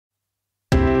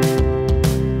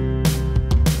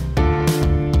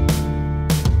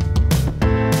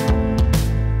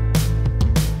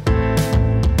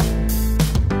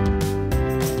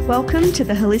Welcome to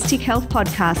the Holistic Health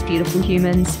Podcast, beautiful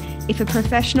humans. If a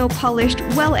professional, polished,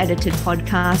 well-edited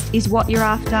podcast is what you're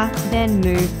after, then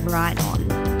move right on.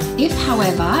 If,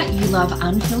 however, you love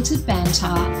unfiltered banter,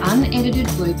 unedited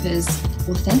bloopers,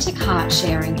 authentic heart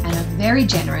sharing, and a very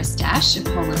generous dash of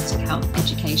holistic health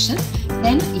education,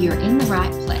 then you're in the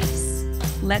right place.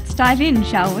 Let's dive in,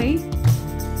 shall we?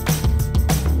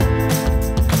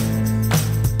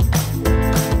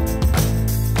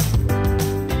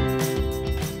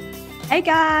 Hey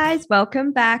guys,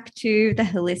 welcome back to the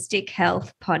Holistic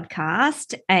Health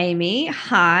Podcast. Amie,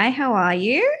 hi, how are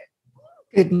you?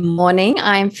 Good morning.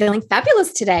 I'm feeling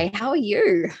fabulous today. How are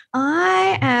you?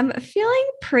 I am feeling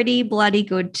pretty bloody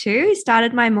good too.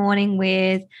 Started my morning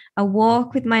with a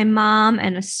walk with my mum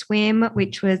and a swim,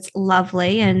 which was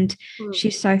lovely. And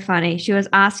she's so funny. She was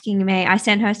asking me, I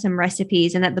sent her some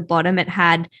recipes and at the bottom it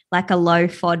had like a low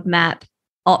FODMAP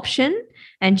option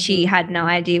and she had no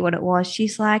idea what it was.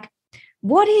 She's like,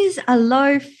 what is a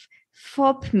low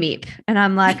FODMAP? And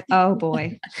I'm like, oh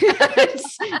boy,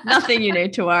 it's nothing you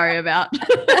need to worry about.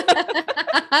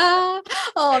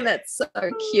 Oh, that's so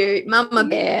cute. Mama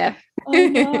bear. I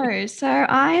know. So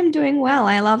I am doing well.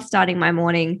 I love starting my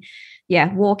morning,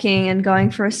 walking and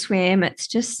going for a swim. It's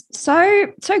just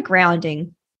so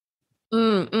grounding.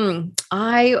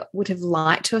 I would have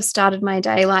liked to have started my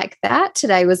day like that.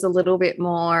 Today was a little bit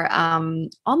more on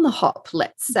the hop,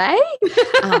 let's say.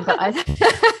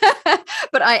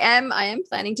 But I am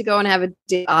planning to go and have a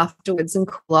dip afterwards and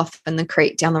cool off in the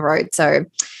creek down the road. So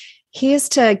here's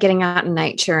to getting out in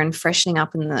nature and freshening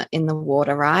up in the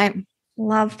water, right?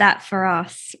 Love that for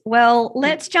us. Well,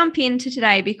 let's jump into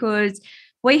today because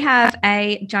we have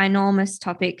a ginormous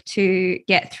topic to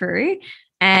get through.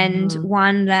 And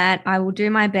one that I will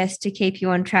do my best to keep you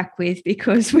on track with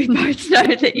because we both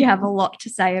know that you have a lot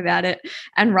to say about it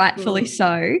and rightfully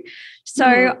so.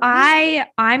 So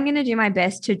I'm going to do my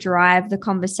best to drive the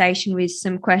conversation with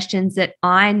some questions that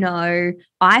I know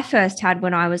I first had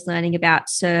when I was learning about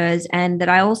CIRS and that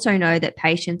I also know that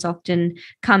patients often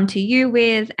come to you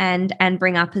with and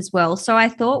bring up as well. So I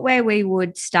thought where we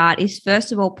would start is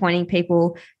first of all pointing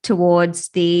people towards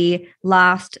the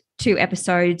last 2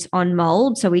 episodes on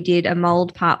mold. So we did a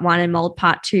mold part 1 and mold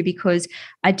part 2 because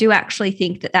I do actually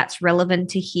think that that's relevant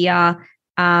to hear,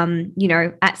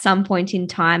 at some point in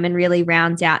time and really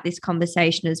rounds out this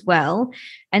conversation as well.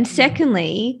 And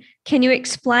secondly, can you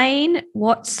explain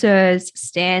what CIRS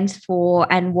stands for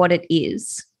and what it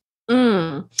is?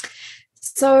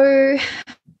 So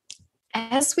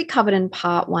as we covered in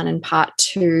part 1 and part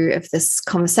 2 of this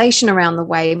conversation around the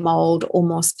way mold, or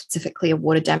more specifically a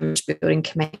water damage building,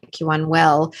 can make you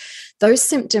unwell, those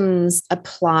symptoms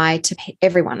apply to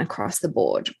everyone across the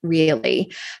board,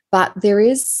 really. But there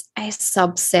is a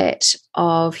subset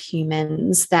of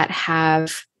humans that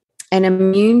have an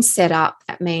immune setup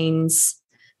that means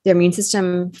their immune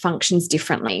system functions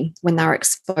differently when they're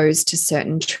exposed to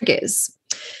certain triggers.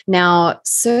 Now,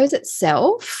 CIRS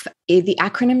itself, the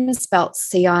acronym is spelled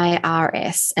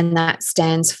CIRS, and that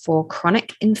stands for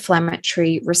Chronic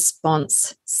Inflammatory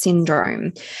Response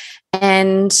Syndrome.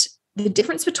 And the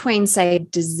difference between, say,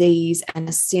 disease and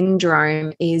a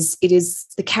syndrome is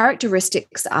the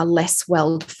characteristics are less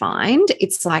well defined.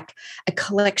 It's like a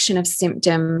collection of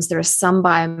symptoms. There are some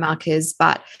biomarkers,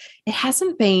 but it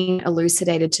hasn't been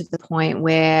elucidated to the point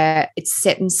where it's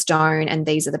set in stone and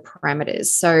these are the parameters.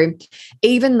 So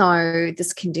even though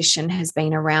this condition has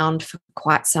been around for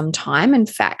quite some time, in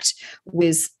fact,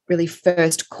 was really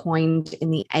first coined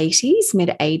in the 80s,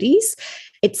 mid-80s,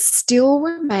 it still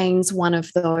remains one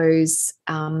of those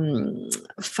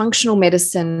functional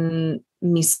medicine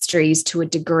mysteries to a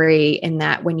degree, in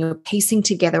that when you're piecing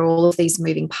together all of these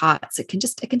moving parts, it can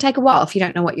take a while if you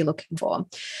don't know what you're looking for.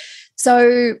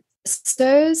 So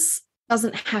CIRS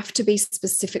doesn't have to be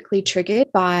specifically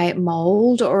triggered by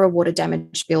mold or a water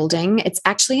damage building. It's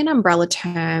actually an umbrella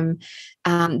term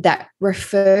that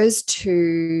refers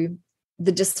to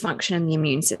the dysfunction in the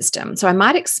immune system. So I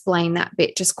might explain that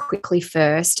bit just quickly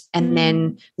first and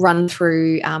then run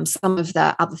through some of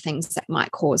the other things that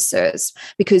might cause CIRS,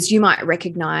 because you might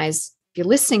recognize, if you're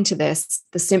listening to this,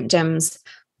 the symptoms,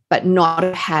 but not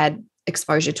have had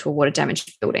exposure to a water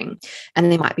damage building.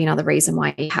 And there might be another reason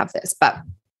why you have this. But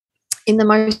in the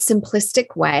most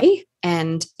simplistic way,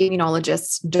 and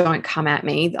immunologists don't come at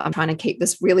me, I'm trying to keep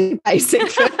this really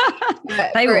basic.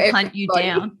 They will hunt you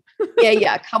down.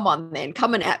 Yeah. Come on then.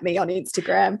 Coming at me on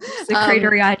Instagram.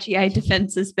 Secretory IgA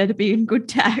defenses better be in good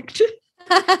tact.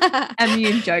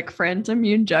 Immune joke, friends.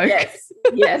 Immune joke.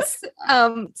 Yes.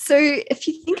 So if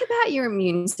you think about your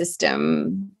immune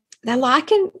system, they're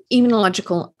like an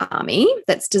immunological army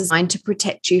that's designed to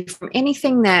protect you from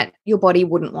anything that your body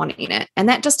wouldn't want in it. And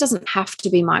that just doesn't have to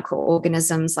be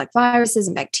microorganisms like viruses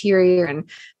and bacteria and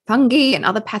fungi and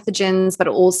other pathogens, but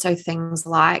also things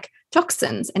like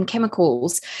toxins and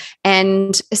chemicals.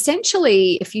 And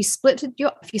essentially, if you split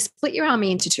your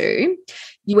army into two,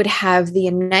 you would have the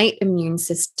innate immune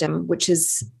system, which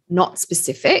is not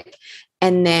specific,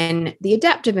 and then the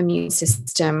adaptive immune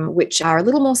system, which are a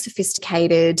little more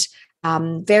sophisticated,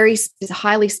 very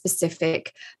highly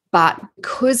specific, but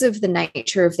because of the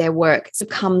nature of their work, it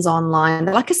comes online.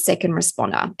 They're like a second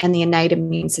responder, and the innate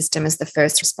immune system is the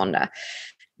first responder.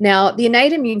 Now, the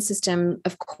innate immune system,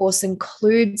 of course,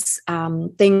 includes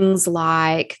things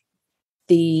like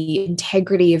the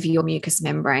integrity of your mucous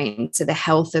membrane, so the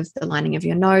health of the lining of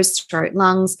your nose, throat,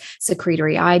 lungs,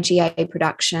 secretory IgA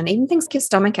production, even things like your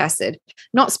stomach acid,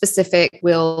 not specific,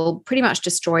 will pretty much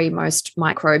destroy most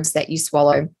microbes that you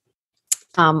swallow.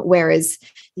 Whereas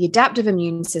the adaptive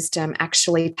immune system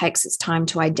actually takes its time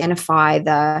to identify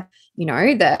the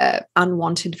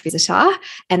unwanted visitor,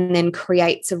 and then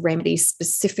creates a remedy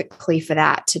specifically for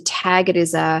that, to tag it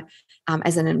as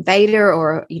an invader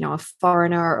or a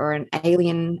foreigner or an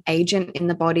alien agent in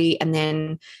the body, and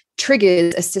then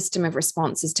triggers a system of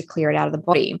responses to clear it out of the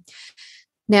body.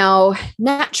 Now,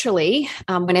 naturally,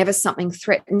 whenever something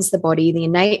threatens the body, the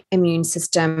innate immune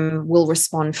system will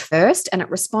respond first, and it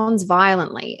responds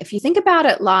violently. If you think about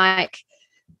it like,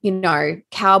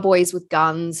 cowboys with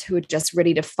guns who are just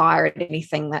ready to fire at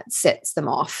anything that sets them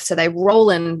off. So they roll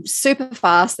in super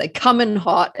fast, they come in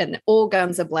hot, and all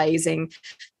guns are blazing,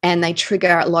 and they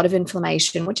trigger a lot of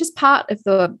inflammation, which is part of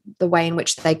the way in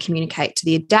which they communicate to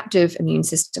the adaptive immune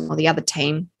system or the other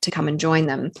team to come and join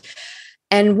them.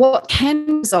 And what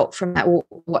can result from that, or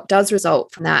what does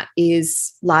result from that,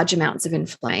 is large amounts of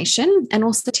inflammation and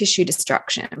also tissue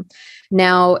destruction.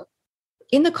 Now,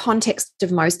 in the context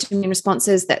of most immune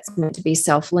responses, that's meant to be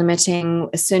self-limiting.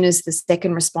 As soon as the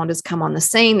second responders come on the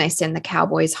scene, they send the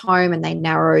cowboys home and they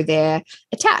narrow their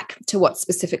attack to what's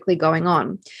specifically going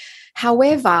on.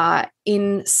 However,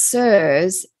 in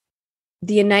CIRS,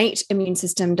 the innate immune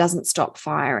system doesn't stop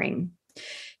firing.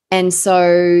 And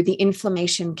so the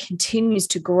inflammation continues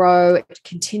to grow, it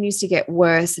continues to get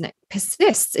worse, and it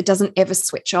persists. It doesn't ever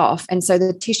switch off. And so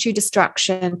the tissue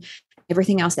destruction,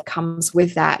 everything else that comes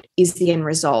with that, is the end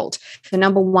result. So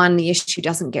number one, the issue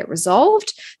doesn't get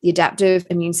resolved. The adaptive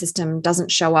immune system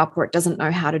doesn't show up, or it doesn't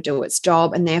know how to do its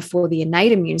job. And therefore the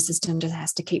innate immune system just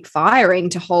has to keep firing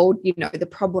to hold, the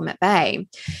problem at bay.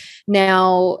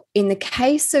 Now, in the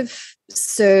case of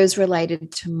CIRS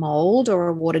related to mold or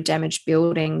a water damaged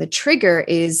building, the trigger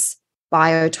is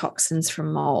biotoxins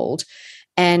from mold.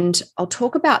 And I'll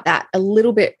talk about that a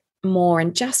little bit more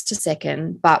in just a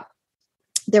second, but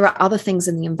there are other things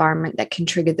in the environment that can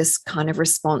trigger this kind of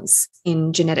response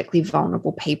in genetically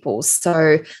vulnerable people.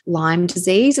 So Lyme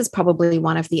disease is probably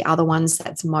one of the other ones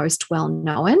that's most well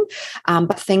known,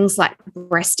 but things like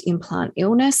breast implant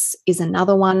illness is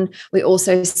another one. We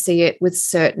also see it with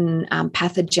certain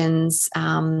pathogens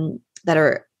that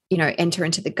are, enter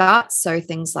into the gut. So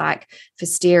things like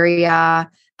Pfiesteria,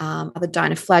 other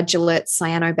dinoflagellates,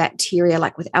 cyanobacteria,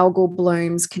 like with algal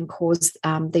blooms, can cause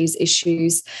these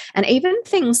issues. And even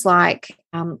things like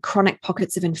chronic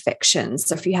pockets of infections.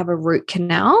 So if you have a root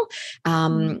canal,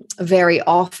 very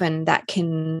often that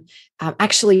can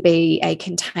actually be a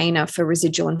container for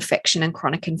residual infection and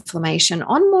chronic inflammation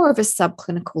on more of a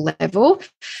subclinical level,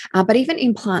 but even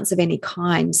implants of any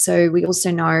kind. So we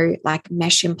also know like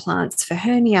mesh implants for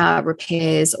hernia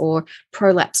repairs or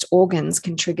prolapsed organs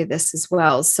can trigger this as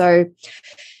well. So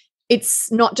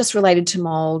it's not just related to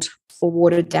mold or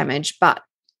water damage, but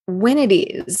when it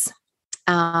is,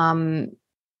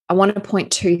 I want to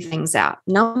point two things out.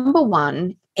 Number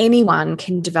one, anyone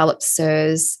can develop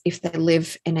CIRS if they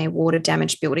live in a water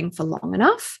damaged building for long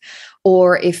enough,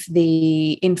 or if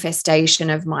the infestation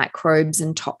of microbes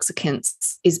and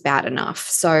toxicants is bad enough.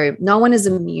 So no one is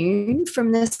immune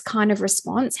from this kind of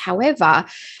response. However,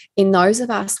 in those of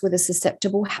us with a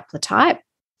susceptible haplotype,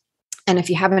 and if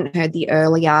you haven't heard the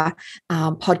earlier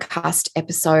podcast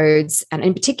episodes, and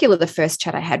in particular the first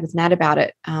chat I had with Nat about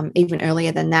it, even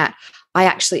earlier than that, I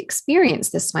actually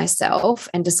experienced this myself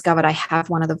and discovered I have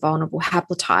one of the vulnerable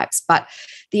haplotypes. But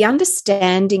the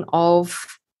understanding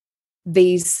of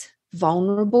these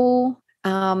vulnerable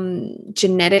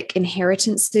genetic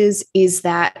inheritances is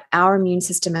that our immune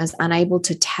system is unable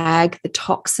to tag the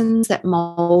toxins that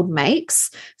mold makes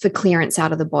for clearance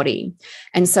out of the body.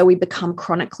 And so we become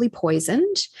chronically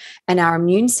poisoned, and our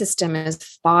immune system is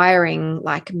firing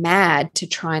like mad to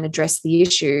try and address the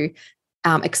issue,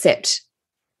 except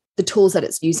the tools that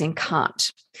it's using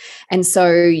can't. And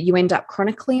so you end up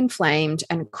chronically inflamed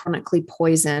and chronically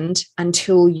poisoned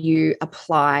until you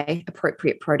apply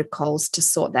appropriate protocols to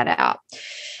sort that out.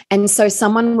 And so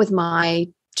someone with my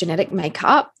genetic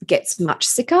makeup gets much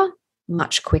sicker,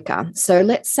 much quicker. So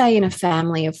let's say in a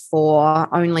family of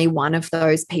 4, only one of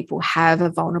those people have a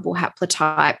vulnerable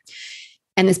haplotype,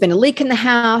 and there's been a leak in the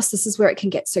house. This is where it can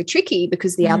get so tricky,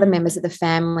 because the other members of the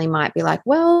family might be like,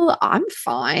 well, I'm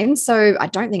fine, so I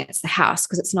don't think it's the house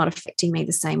because it's not affecting me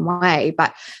the same way.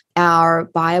 But our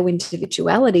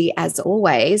bio-individuality, as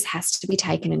always, has to be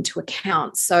taken into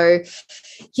account. So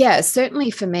yeah, certainly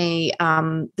for me,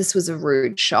 this was a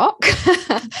rude shock,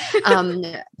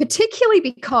 particularly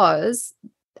because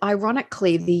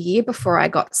ironically, the year before I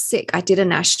got sick, I did a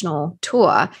national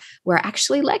tour where I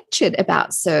actually lectured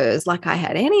about CIRS, like I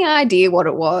had any idea what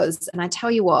it was. And I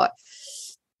tell you what,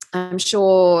 I'm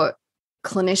sure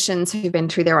clinicians who've been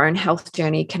through their own health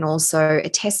journey can also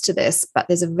attest to this, but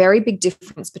there's a very big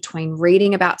difference between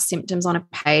reading about symptoms on a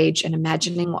page and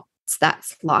imagining what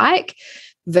that's like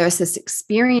versus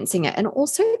experiencing it, and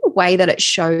also the way that it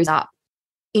shows up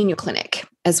in your clinic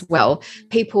as well.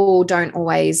 People don't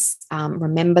always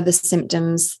remember the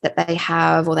symptoms that they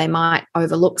have, or they might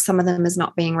overlook some of them as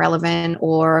not being relevant,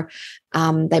 or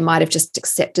they might have just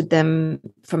accepted them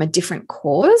from a different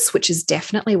cause, which is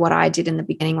definitely what I did in the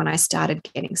beginning when I started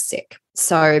getting sick.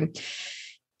 So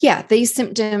yeah, these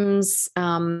symptoms,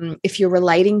 if you're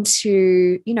relating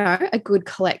to, a good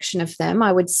collection of them,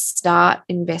 I would start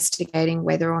investigating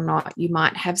whether or not you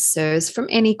might have CIRS from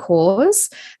any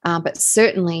cause. But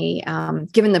certainly,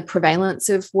 given the prevalence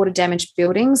of water-damaged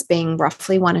buildings being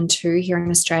roughly 1 in 2 here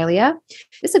in Australia,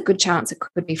 there's a good chance it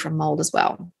could be from mold as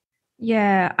well.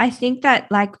 Yeah, I think that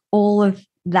all of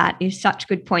that is such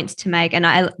good points to make.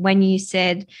 And when you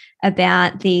said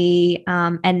about the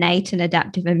innate and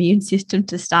adaptive immune system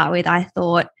to start with, I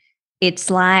thought it's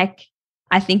like,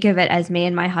 I think of it as me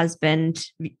and my husband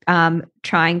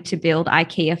trying to build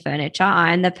IKEA furniture.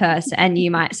 I'm the person,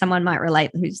 and someone might relate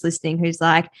who's listening, who's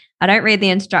like, I don't read the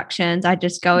instructions. I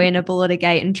just go in a bullet a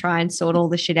gate and try and sort all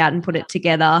the shit out and put it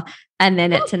together. And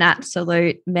then it's an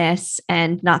absolute mess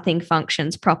and nothing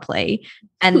functions properly.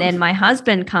 And then my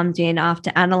husband comes in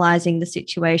after analyzing the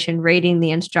situation, reading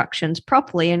the instructions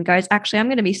properly, and goes, actually, I'm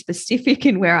going to be specific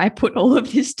in where I put all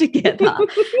of this together.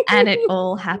 And it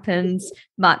all happens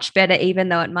much better, even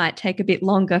though it might take a bit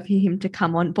longer for him to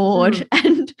come on board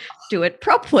and do it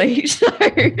properly. So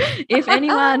if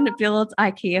anyone builds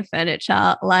IKEA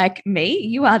furniture like me,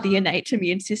 you are the innate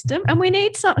immune system,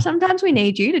 and sometimes we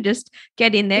need you to just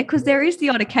get in there, because there is the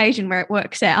odd occasion where it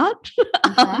works out.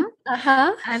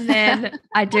 And then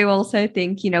I do also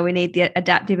think, we need the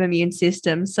adaptive immune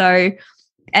system. So,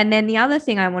 and then the other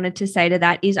thing I wanted to say to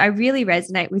that is I really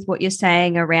resonate with what you're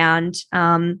saying around,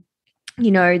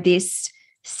 this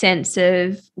sense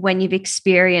of when you've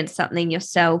experienced something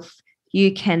yourself,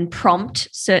 you can prompt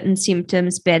certain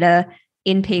symptoms better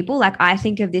in people. Like I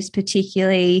think of this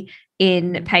particularly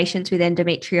in patients with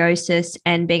endometriosis,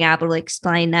 and being able to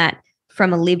explain that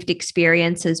from a lived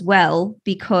experience as well,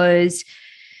 because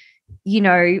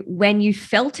when you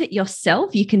felt it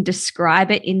yourself, you can describe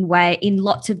it in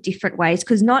lots of different ways,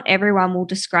 because not everyone will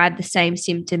describe the same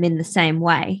symptom in the same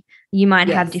way. You might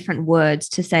have different words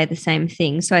to say the same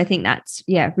thing. So I think that's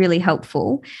really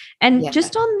helpful. And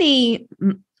just on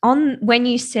when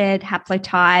you said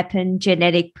haplotype and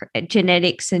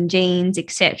genetics and genes,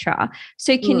 etc.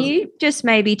 So can you just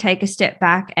maybe take a step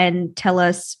back and tell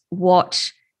us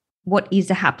what is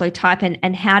a haplotype,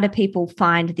 and how do people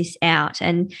find this out?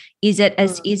 And is it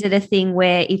a thing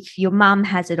where if your mum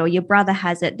has it or your brother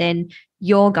has it, then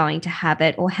you're going to have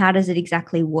it, or how does it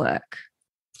exactly work?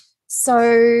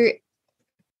 So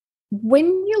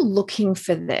when you're looking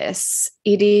for this,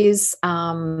 it is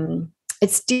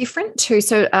it's different too.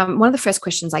 So one of the first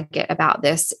questions I get about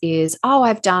this is,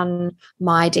 I've done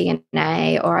my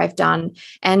DNA, or I've done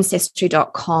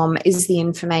ancestry.com. Is the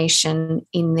information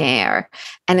in there?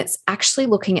 And it's actually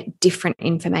looking at different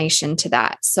information to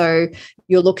that. So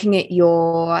you're looking at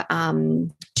your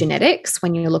genetics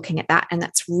when you're looking at that, and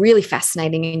that's really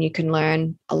fascinating, and you can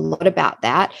learn a lot about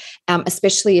that,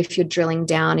 especially if you're drilling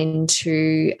down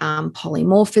into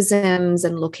polymorphisms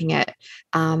and looking at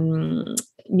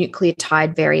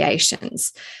nucleotide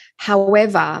variations.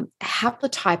 However,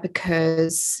 haplotype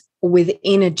occurs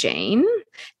within a gene,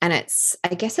 and it's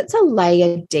a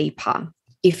layer deeper,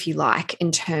 if you like,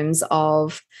 in terms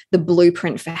of the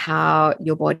blueprint for how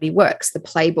your body works, the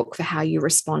playbook for how you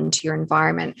respond to your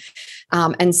environment.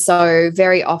 And so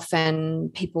very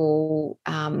often people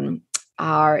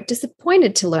are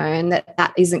disappointed to learn that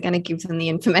that isn't going to give them the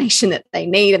information that they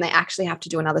need, and they actually have to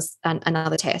do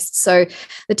another test. So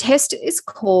the test is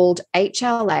called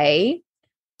HLA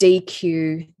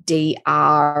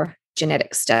DQ-DR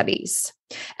genetic studies.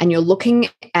 And you're looking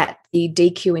at the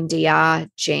DQ and DR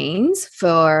genes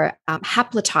for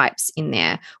haplotypes in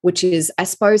there, which is, I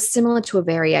suppose, similar to a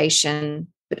variation,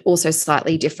 but also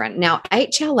slightly different. Now,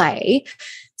 HLA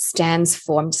stands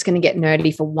for, I'm just going to get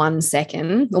nerdy for 1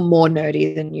 second, or more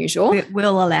nerdy than usual.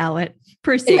 We'll allow it.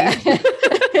 Proceed. Yeah.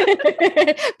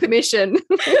 Permission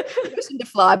to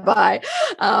fly by.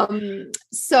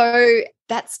 So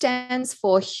that stands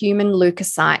for human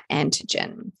leukocyte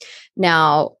antigen.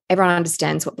 Now, everyone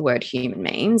understands what the word human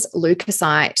means.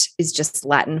 Leukocyte is just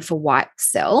Latin for white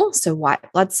cell. So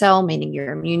white blood cell, meaning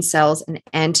your immune cells, and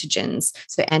antigens,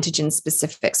 so antigen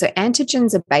specific. So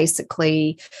antigens are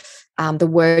basically the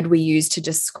word we use to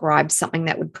describe something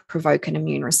that would provoke an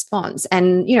immune response.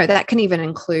 And, that can even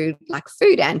include like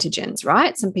food antigens,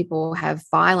 right? Some people have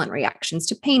violent reactions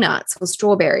to peanuts or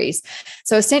strawberries.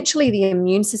 So essentially the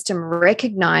immune system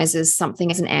recognizes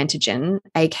something as an antigen,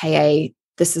 AKA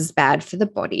this is bad for the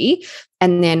body,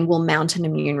 and then will mount an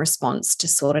immune response to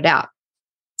sort it out.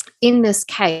 In this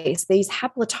case, these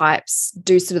haplotypes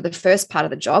do sort of the first part of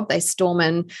the job. They storm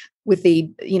in with the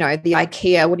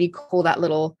IKEA, what do you call that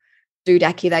little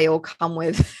doodacky they all come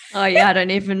with? Oh yeah, I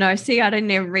don't even know. See, I didn't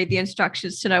even read the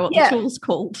instructions to know what the tool's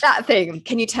called. That thing.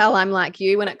 Can you tell I'm like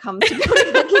you when it comes to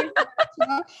building?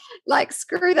 Like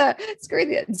screw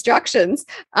the instructions.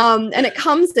 And it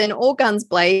comes in all guns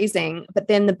blazing, but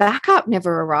then the backup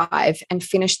never arrive and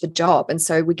finish the job. And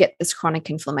so we get this chronic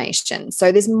inflammation.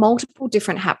 So there's multiple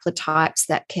different haplotypes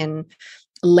that can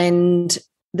lend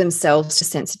themselves to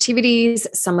sensitivities.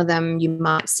 Some of them you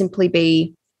might simply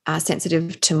be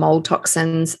sensitive to mold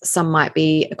toxins. Some might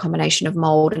be a combination of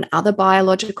mold and other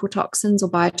biological toxins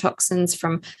or biotoxins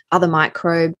from other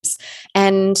microbes.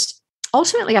 And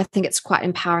ultimately, I think it's quite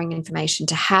empowering information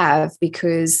to have,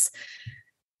 because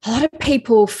a lot of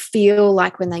people feel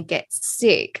like when they get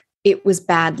sick, it was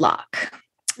bad luck.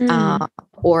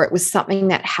 Or it was something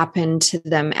that happened to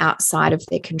them outside of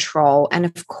their control. And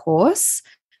of course,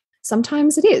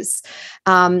 sometimes it is.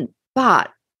 But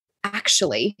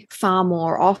actually, far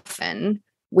more often,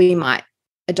 we might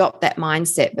adopt that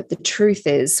mindset. But the truth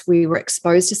is, we were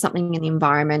exposed to something in the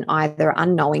environment, either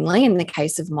unknowingly in the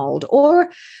case of mold, or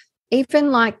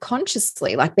even like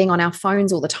consciously, like being on our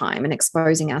phones all the time and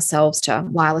exposing ourselves to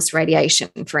wireless radiation,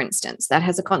 for instance. That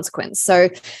has a consequence. So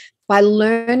by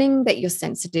learning that you're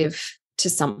sensitive to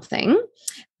something,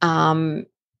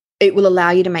 it will allow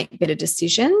you to make better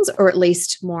decisions, or at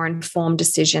least more informed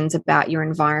decisions about your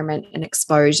environment and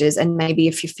exposures. And maybe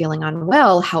if you're feeling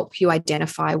unwell, help you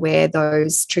identify where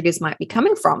those triggers might be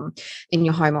coming from in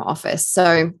your home or office.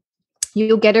 So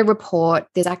you'll get a report.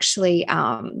 There's actually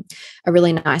a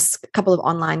really nice couple of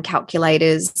online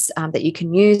calculators that you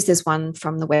can use. There's one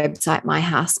from the website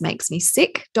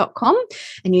myhousemakesmesick.com,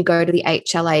 and you go to the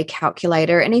HLA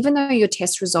calculator. And even though your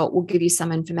test result will give you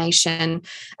some information,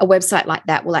 a website like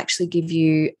that will actually give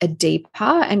you a deeper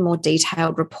and more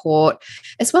detailed report,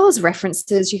 as well as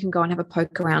references. You can go and have a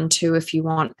poke around too if you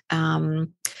want,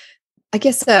 I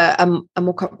guess, a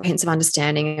more comprehensive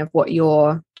understanding of what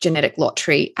your genetic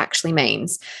lottery actually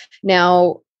means.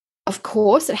 Now, of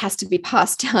course, it has to be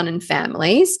passed down in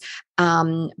families,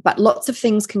 but lots of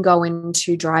things can go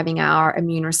into driving our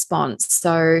immune response.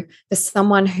 So for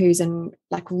someone who's in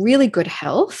like really good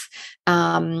health,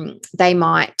 they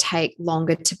might take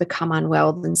longer to become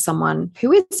unwell than someone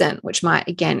who isn't, which might,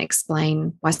 again,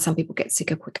 explain why some people get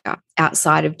sicker quicker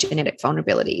outside of genetic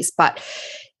vulnerabilities. But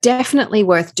definitely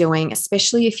worth doing,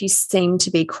 especially if you seem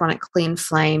to be chronically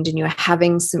inflamed and you're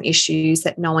having some issues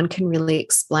that no one can really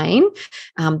explain.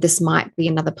 This might be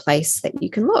another place that you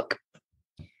can look.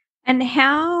 And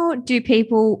how do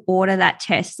people order that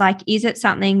test? Like, is it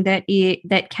something that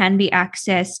can be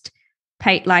accessed,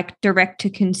 paid like direct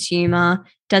to consumer?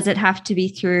 Does it have to be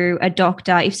through a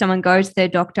doctor? If someone goes to their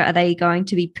doctor, are they going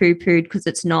to be poo-pooed because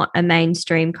it's not a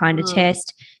mainstream kind of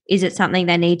test? Is it something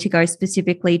they need to go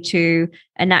specifically to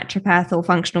a naturopath or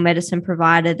functional medicine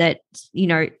provider that,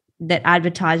 that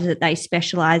advertises that they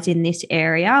specialize in this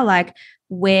area? Like,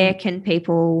 where can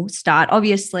people start?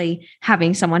 Obviously,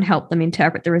 having someone help them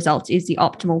interpret the results is the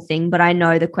optimal thing, but I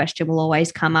know the question will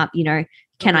always come up,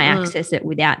 can I access it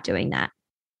without doing that?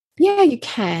 Yeah, you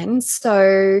can.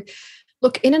 So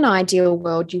look, in an ideal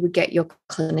world, you would get your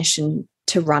clinician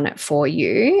to run it for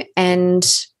you. And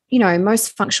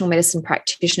most functional medicine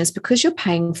practitioners, because you're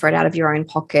paying for it out of your own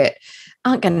pocket,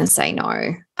 aren't going to say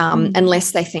no.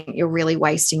 unless they think you're really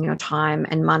wasting your time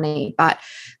and money. But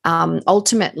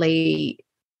ultimately,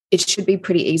 it should be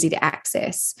pretty easy to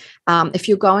access. If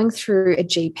you're going through a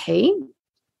GP,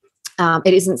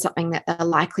 it isn't something that they're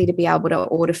likely to be able to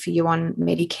order for you on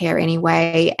Medicare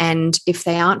anyway. And if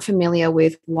they aren't familiar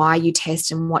with why you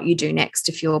test and what you do next,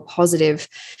 if you're positive,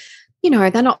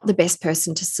 they're not the best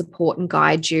person to support and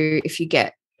guide you if you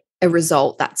get a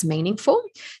result that's meaningful.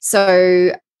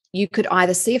 So you could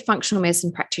either see a functional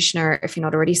medicine practitioner if you're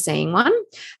not already seeing one.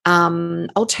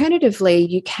 Alternatively,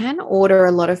 you can order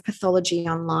a lot of pathology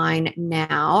online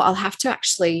now. I'll have to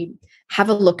actually have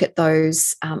a look at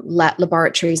those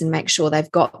laboratories and make sure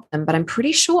they've got them, but I'm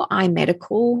pretty sure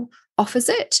iMedical offers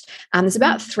it. There's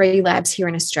about 3 labs here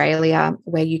in Australia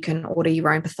where you can order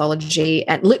your own pathology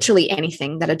and literally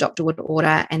anything that a doctor would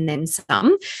order and then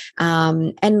some.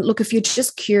 And look, if you're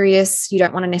just curious, you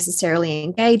don't want to necessarily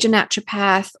engage a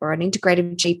naturopath or an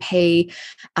integrative GP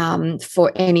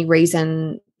for any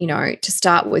reason, to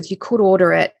start with, you could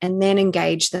order it and then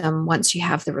engage them once you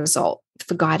have the result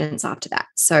for guidance after that.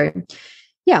 So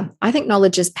yeah, I think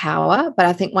knowledge is power, but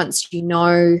I think once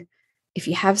if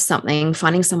you have something,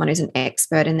 finding someone who's an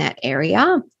expert in that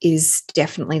area is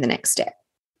definitely the next step.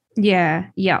 Yeah.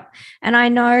 And I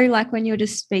know, like, when you're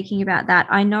just speaking about that,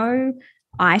 I know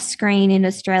iScreen in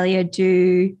Australia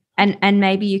do, and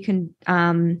maybe you can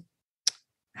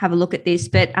have a look at this,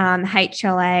 but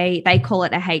HLA, they call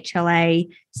it a HLA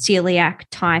celiac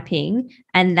typing,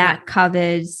 and that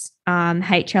covers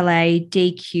HLA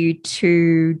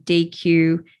DQ2,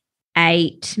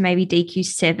 DQ8, maybe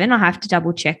DQ7. I have to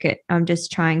double check it. I'm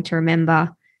just trying to remember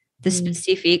the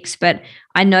specifics, but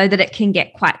I know that it can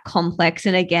get quite complex.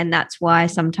 And again, that's why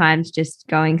sometimes just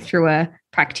going through a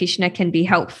practitioner can be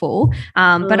helpful.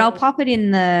 But I'll pop it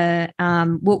in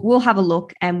we'll have a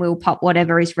look and we'll pop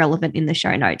whatever is relevant in the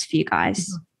show notes for you guys.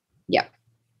 Yeah.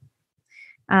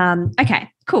 Okay,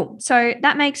 cool. So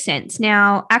that makes sense.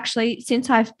 Now, actually, since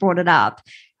I've brought it up,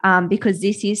 because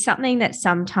this is something that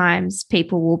sometimes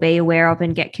people will be aware of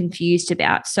and get confused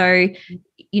about. So,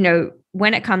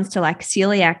 when it comes to like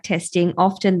celiac testing,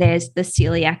 often there's the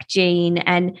celiac gene.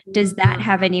 And does that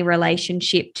have any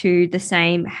relationship to the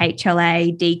same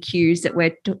HLA DQs that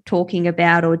we're talking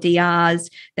about, or DRs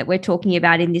that we're talking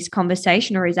about in this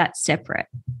conversation, or is that separate?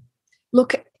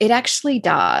 Look, it actually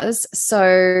does.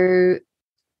 So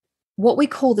what we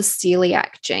call the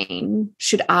celiac gene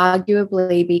should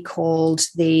arguably be called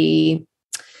the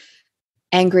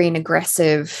angry and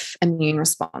aggressive immune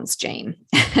response gene.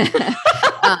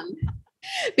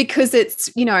 Because it's,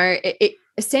 it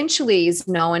essentially is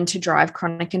known to drive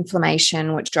chronic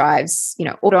inflammation, which drives,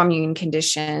 autoimmune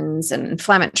conditions and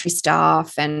inflammatory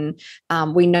stuff. And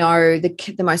we know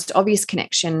the most obvious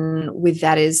connection with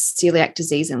that is celiac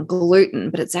disease and gluten,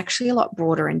 but it's actually a lot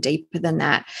broader and deeper than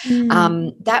that.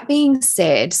 That being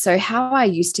said, so how I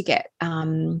used to get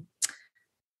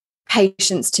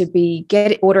patients to be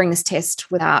ordering this test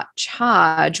without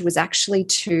charge was actually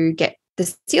to get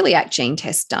the celiac gene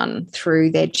test done through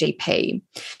their GP.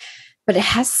 But it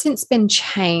has since been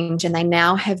changed, and they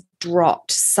now have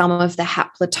dropped some of the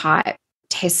haplotype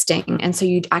testing. And so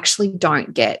you actually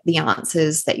don't get the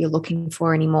answers that you're looking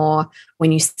for anymore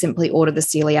when you simply order the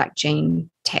celiac gene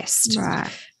test.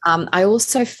 Right. I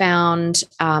also found,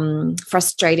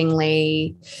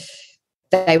 frustratingly,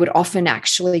 they would often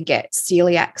actually get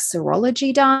celiac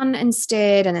serology done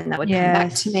instead, and then that would come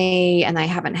back to me, and they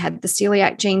haven't had the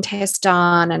celiac gene test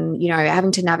done, and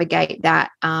having to navigate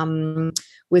that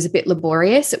was a bit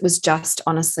laborious. It was just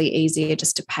honestly easier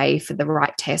just to pay for the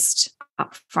right test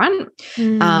up front.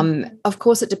 Of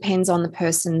course, it depends on the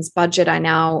person's budget. I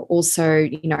now also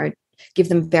give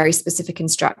them very specific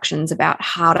instructions about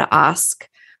how to ask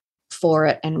for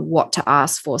it and what to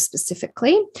ask for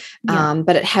specifically.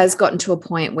 But it has gotten to a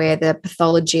point where the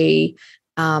pathology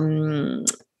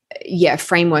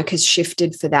framework has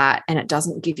shifted for that, and it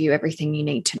doesn't give you everything you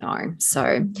need to know.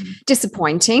 So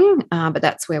disappointing, but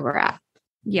that's where we're at.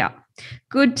 Yeah.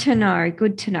 Good to know.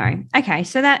 Okay.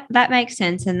 So that makes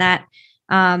sense. And that,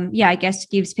 I guess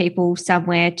gives people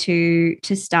somewhere to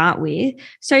start with.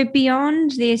 So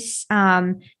beyond this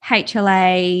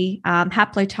HLA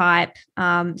haplotype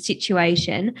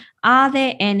situation, are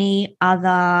there any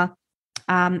other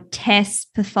tests,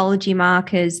 pathology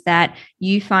markers that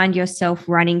you find yourself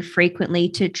running frequently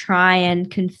to try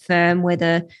and confirm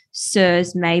whether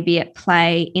CIRS may be at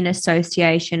play in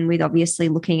association with obviously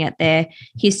looking at their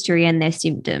history and their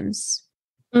symptoms?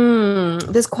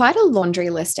 There's quite a laundry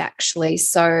list, actually.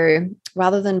 So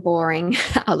rather than boring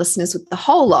our listeners with the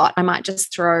whole lot, I might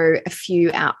just throw a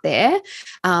few out there.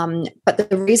 But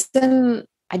the reason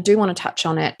I do want to touch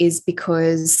on it is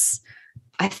because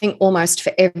I think almost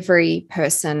for every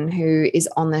person who is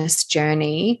on this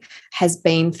journey has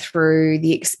been through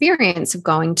the experience of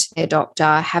going to their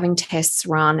doctor, having tests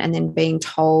run, and then being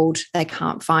told they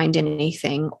can't find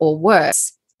anything, or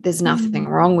worse, there's nothing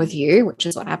wrong with you, which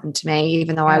is what happened to me,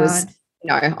 even though I was,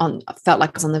 felt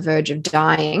like I was on the verge of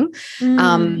dying.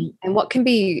 And what can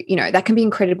be, that can be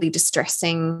incredibly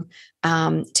distressing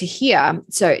to hear.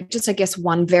 So just, I guess,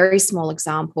 one very small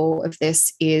example of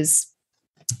this is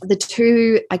the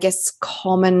two, I guess,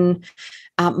 common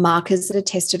markers that are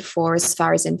tested for as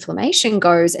far as inflammation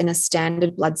goes in a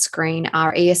standard blood screen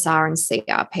are ESR and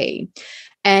CRP.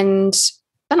 And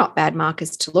they're not bad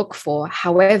markers to look for.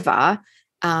 However,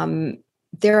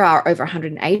 there are over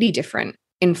 180 different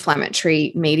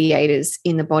inflammatory mediators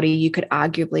in the body you could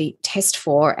arguably test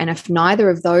for. And if neither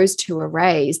of those two are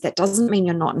raised, that doesn't mean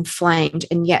you're not inflamed.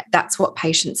 And yet that's what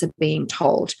patients are being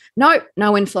told. No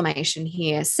inflammation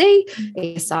here. See,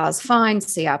 ESR is fine,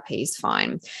 CRP is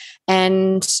fine.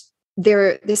 And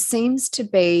there seems to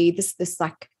be this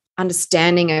like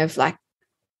understanding of like,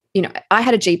 I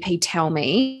had a GP tell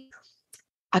me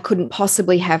I couldn't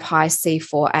possibly have high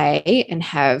C4A and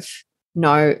have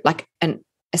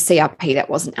a CRP that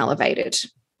wasn't elevated.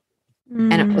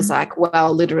 And it was like,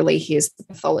 well, literally, here's the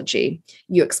pathology.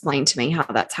 You explain to me how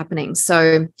that's happening.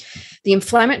 So the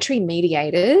inflammatory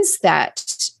mediators that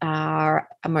are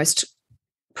most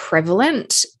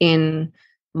prevalent in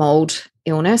mold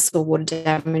illness or water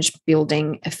damage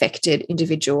building affected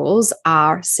individuals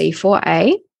are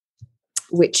C4A,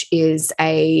 which is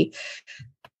a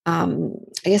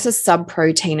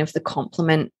subprotein of the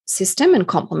complement system, and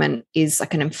complement is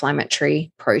like an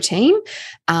inflammatory protein.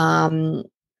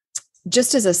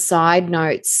 Just as a side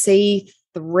note, C3A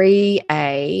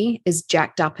is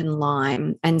jacked up in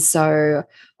Lyme, and so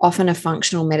often a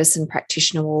functional medicine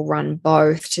practitioner will run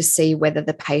both to see whether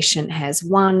the patient has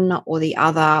one or the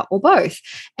other or both.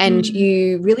 And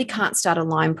you really can't start a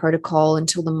Lyme protocol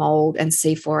until the mold and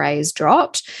C4A is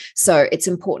dropped. So it's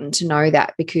important to know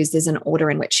that, because there's an order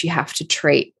in which you have to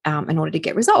treat in order to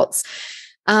get results.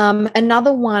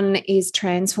 Another one is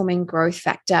transforming growth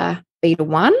factor beta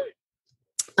 1.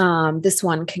 This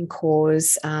one can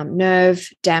cause nerve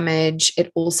damage.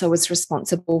 It also is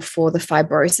responsible for the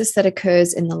fibrosis that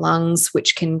occurs in the lungs,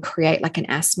 which can create like an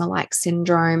asthma-like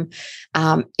syndrome,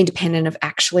 independent of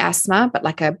actual asthma, but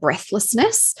like a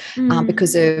breathlessness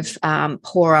because of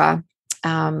poorer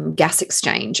gas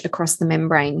exchange across the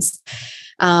membranes.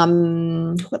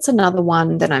 What's another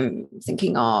one that I'm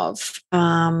thinking of?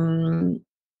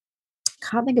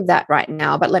 Can't think of that right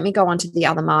now, but let me go on to the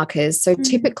other markers. So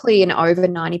typically in over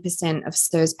 90% of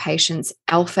CIRS patients,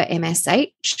 alpha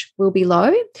MSH will be low.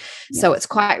 Yep. So it's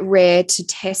quite rare to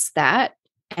test that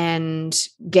and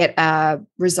get a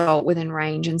result within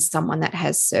range in someone that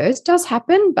has CIRS. It does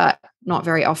happen, but not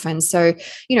very often. So,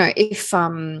 if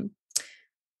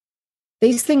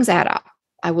these things add up,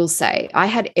 I will say I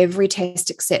had every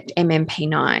test except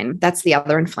MMP9. That's the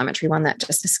other inflammatory one that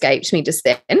just escaped me just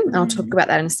then. I'll talk about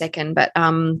that in a second. But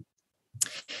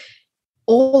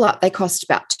all up, they cost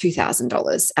about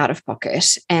 $2,000 out of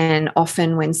pocket. And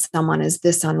often when someone is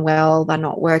this unwell, they're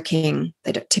not working,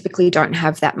 they typically don't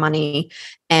have that money.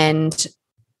 And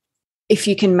if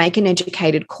you can make an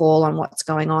educated call on what's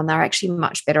going on, they're actually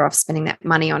much better off spending that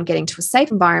money on getting to a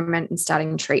safe environment and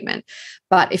starting treatment.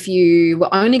 But if you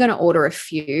were only going to order a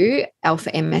few, alpha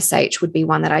MSH would be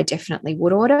one that I definitely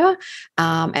would order,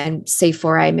 and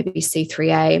C4A, maybe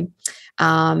C3A.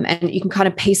 And you can kind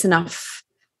of piece enough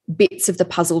bits of the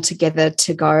puzzle together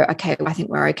to go, okay, I think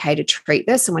we're okay to treat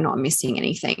this and we're not missing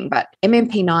anything. But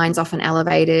MMP9 is often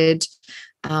elevated.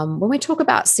 When we talk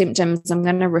about symptoms, I'm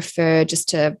going to refer just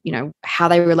to, how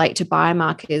they relate to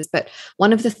biomarkers. But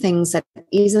one of the things that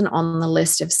isn't on the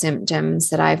list of symptoms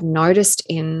that I've noticed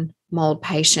in mold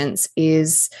patients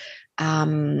is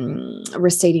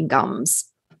receding gums.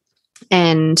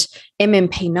 And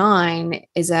MMP9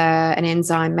 is an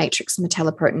enzyme, matrix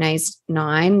metalloproteinase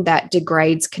 9, that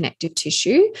degrades connective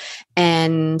tissue.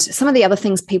 And some of the other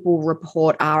things people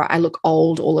report are, I look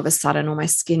old all of a sudden, or my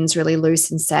skin's really loose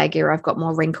and saggy, or I've got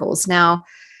more wrinkles. Now,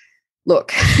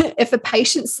 look, if a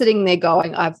patient's sitting there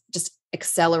going, I've just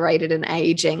accelerated in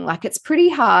aging, like it's pretty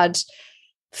hard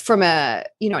from an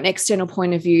external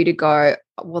point of view to go,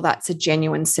 well, that's a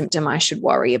genuine symptom I should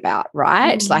worry about,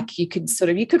 right? Like you could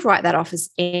write that off as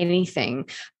anything,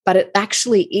 but it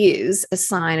actually is a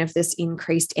sign of this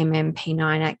increased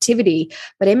MMP9 activity.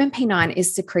 But MMP9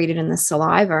 is secreted in the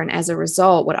saliva. And as a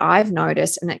result, what I've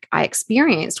noticed and I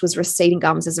experienced was receding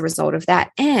gums as a result of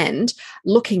that. And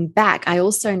looking back, I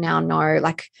also now know,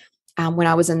 like, when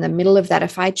I was in the middle of that,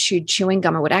 if I chewed chewing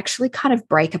gum, it would actually kind of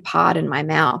break apart in my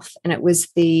mouth. And it was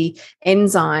the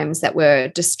enzymes that were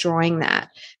destroying that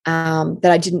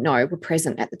that I didn't know were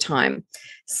present at the time.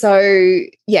 So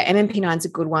yeah, MMP9 is a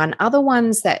good one. Other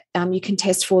ones that you can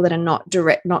test for that are not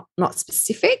direct, not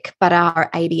specific, but are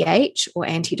ADH or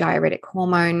antidiuretic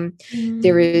hormone.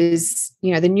 There is,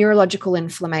 the neurological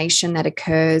inflammation that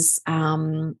occurs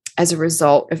as a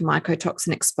result of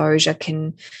mycotoxin exposure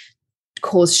can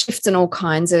cause shifts in all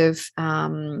kinds of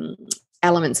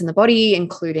elements in the body,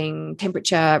 including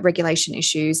temperature regulation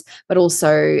issues, but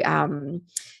also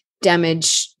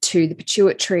damage to the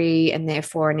pituitary and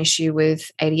therefore an issue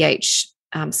with ADH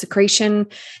secretion.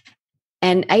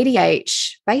 And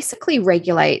ADH basically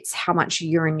regulates how much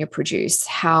urine you produce,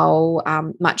 how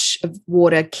much of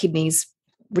water kidneys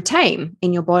retain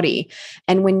in your body.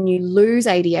 And when you lose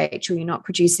ADH or you're not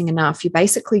producing enough, you're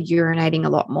basically urinating a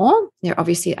lot more. There are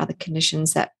obviously other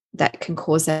conditions that can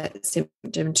cause that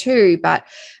symptom too. But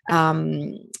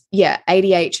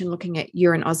ADH and looking at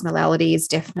urine osmolality is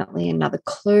definitely another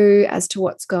clue as to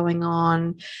what's going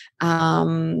on.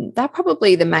 They're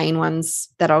probably the main ones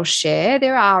that I'll share.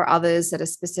 There are others that are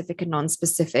specific and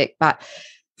non-specific, but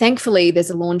thankfully, there's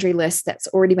a laundry list that's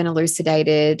already been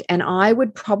elucidated, and I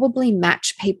would probably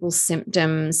match people's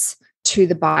symptoms to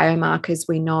the biomarkers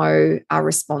we know are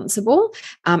responsible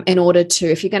in order to,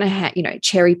 if you're going to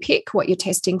cherry pick what you're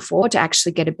testing for, to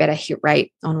actually get a better hit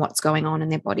rate on what's going on in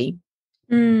their body.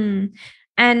 And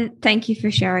thank you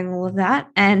for sharing all of that.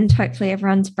 And hopefully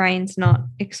everyone's brain's not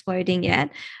exploding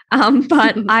yet.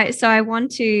 But I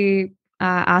want to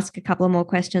ask a couple of more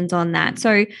questions on that.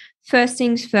 So first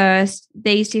things first,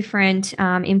 these different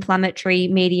inflammatory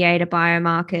mediator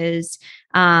biomarkers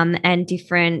and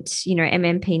different,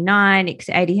 MMP9,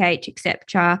 ADH,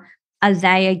 etc. Are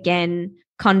they, again,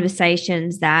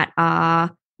 conversations that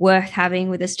are worth having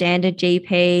with a standard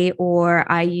GP,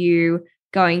 or are you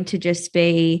going to just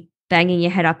be banging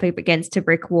your head up against a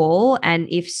brick wall? And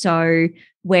if so,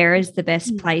 where is the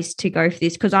best place to go for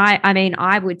this? Because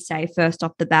I would say first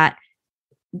off the bat,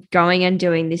 going and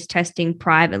doing this testing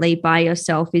privately by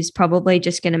yourself is probably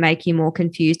just going to make you more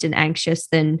confused and anxious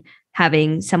than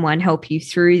having someone help you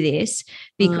through this.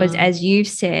 Because as you've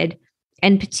said,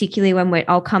 and particularly when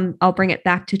I'll bring it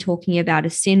back to talking about a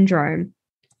syndrome.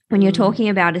 When you're talking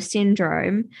about a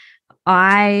syndrome,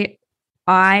 I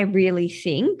really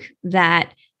think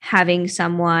that having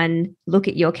someone look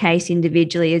at your case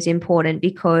individually is important,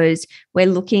 because we're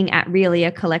looking at really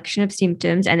a collection of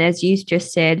symptoms. And as you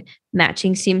just said,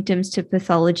 matching symptoms to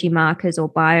pathology markers or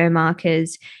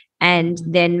biomarkers, and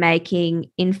then making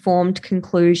informed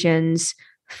conclusions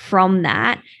from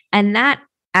that. And that,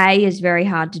 A, is very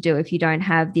hard to do if you don't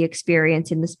have the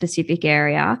experience in the specific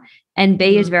area. And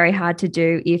B, is very hard to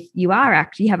do if you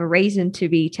actually have a reason to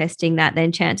be testing that.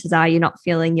 Then chances are you're not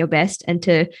feeling your best, and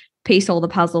to piece all the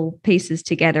puzzle pieces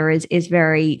together is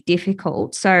very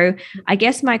difficult. So I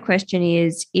guess my question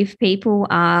is, if people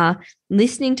are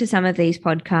listening to some of these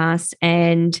podcasts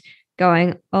and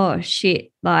going, oh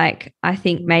shit, like I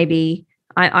think maybe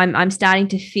I'm starting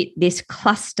to fit these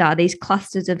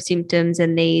clusters of symptoms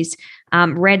and these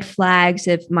red flags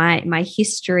of my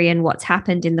history and what's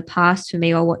happened in the past for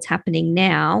me or what's happening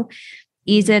now,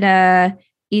 is it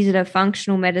a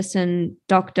functional medicine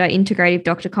doctor, integrative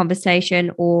doctor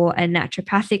conversation, or a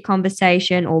naturopathic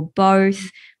conversation, or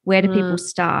both? Where do people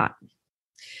start?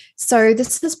 So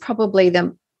this is probably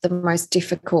the most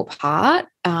difficult part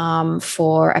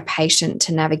for a patient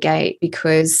to navigate,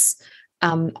 because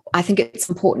I think it's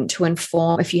important to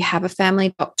inform, if you have a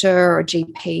family doctor or a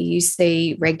GP you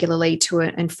see regularly, to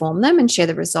inform them and share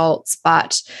the results.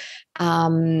 But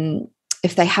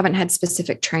if they haven't had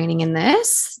specific training in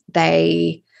this,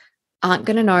 they aren't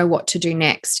going to know what to do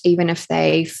next, even if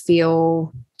they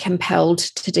feel compelled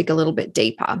to dig a little bit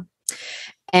deeper.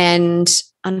 And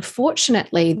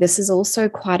unfortunately, this is also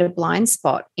quite a blind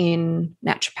spot in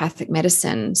naturopathic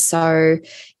medicine. So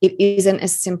it isn't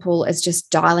as simple as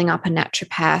just dialing up a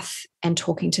naturopath and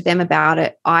talking to them about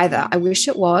it either. I wish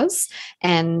it was.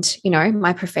 And,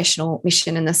 my professional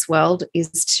mission in this world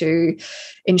is to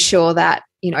ensure that,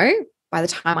 by the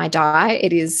time I die,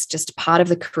 it is just part of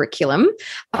the curriculum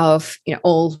of,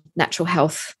 all natural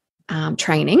health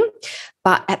training.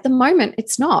 But at the moment,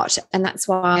 it's not. And that's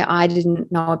why I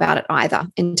didn't know about it either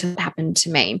until it happened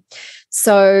to me.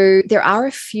 So there are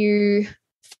a few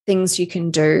things you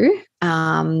can do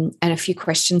and a few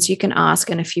questions you can ask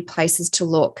and a few places to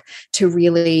look to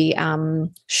really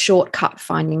shortcut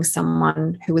finding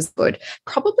someone who is good.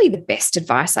 Probably the best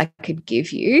advice I could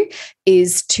give you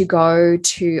is to go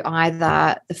to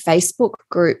either the Facebook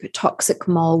group Toxic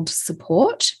Mould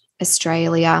Support,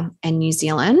 Australia, and New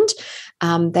Zealand.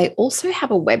 They also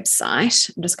have a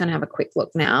website. I'm just going to have a quick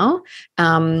look now.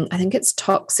 I think it's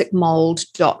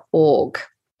toxicmould.org.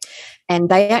 And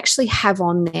they actually have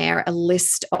on there a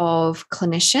list of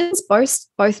clinicians,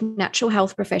 both natural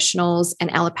health professionals and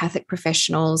allopathic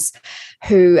professionals,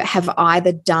 who have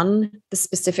either done the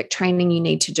specific training you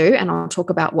need to do, and I'll talk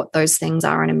about what those things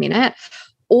are in a minute,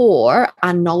 or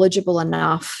are knowledgeable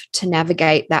enough to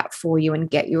navigate that for you and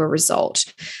get you a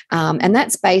result. And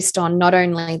that's based on not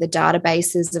only the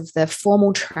databases of the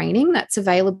formal training that's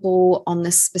available on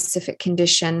this specific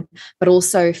condition, but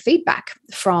also feedback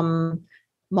from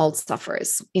mold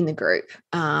sufferers in the group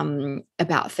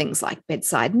about things like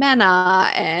bedside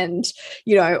manner and,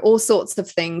 all sorts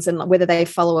of things, and whether they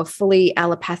follow a fully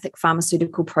allopathic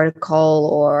pharmaceutical protocol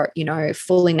or,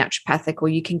 fully naturopathic, or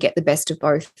you can get the best of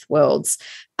both worlds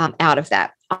out of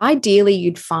that. Ideally,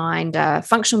 you'd find a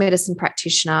functional medicine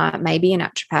practitioner, maybe a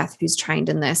naturopath who's trained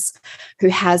in this, who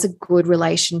has a good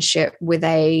relationship with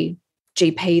a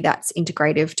GP that's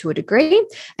integrative to a degree,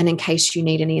 and in case you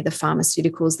need any of the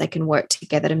pharmaceuticals, they can work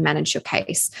together to manage your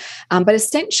case. But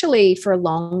essentially, for a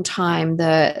long time,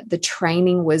 the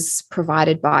training was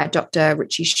provided by Dr.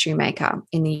 Richie Shoemaker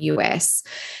in the US,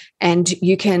 and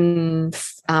you can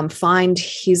find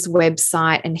his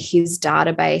website and his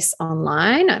database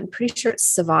online. I'm pretty sure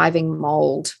it's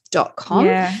survivingmould.com.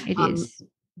 Yeah, it is.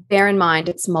 Bear in mind,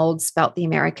 it's mold spelt the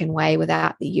American way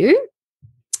without the U.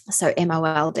 So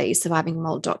MOLD,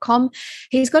 survivingmould.com.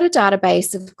 He's got a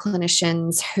database of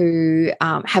clinicians who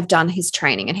have done his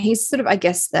training, and he's sort of, I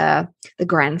guess, the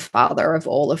grandfather of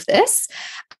all of this.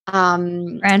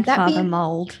 Grandfather Mould.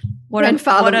 Mould. What a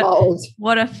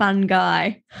fun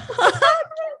guy.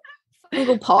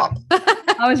 Fungal pop.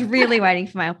 I was really waiting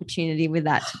for my opportunity with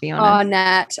that, to be honest. Oh,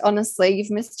 Nat, honestly,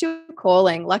 you've missed your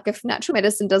calling. Like, if natural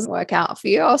medicine doesn't work out for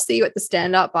you, I'll see you at the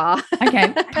stand-up bar.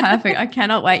 Okay, perfect. I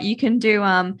cannot wait. You can do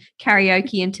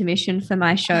karaoke intermission for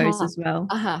my shows as well.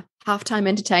 Halftime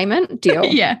entertainment, deal.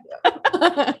 Yeah.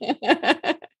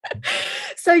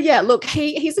 So yeah, look,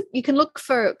 you can look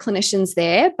for clinicians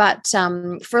there, but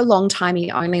for a long time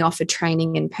he only offered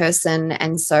training in person,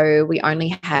 and so we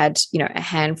only had a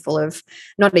handful of,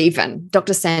 not even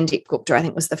Dr. Sandeep Gupta, I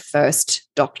think, was the first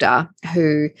doctor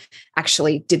who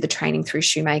actually did the training through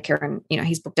Shoemaker, and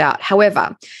he's booked out.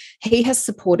 However, he has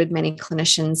supported many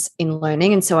clinicians in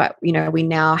learning, and so we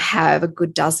now have a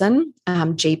good dozen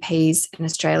GPs in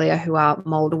Australia who are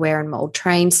mold aware and mold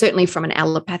trained, certainly from an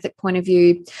allopathic point of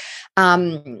view.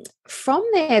 From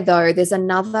there, though, there's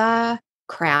another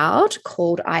crowd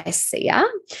called ICEA,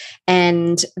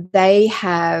 and they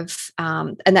have,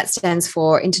 and that stands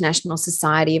for International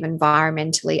Society of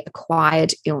Environmentally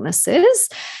Acquired Illnesses.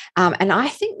 And I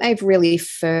think they've really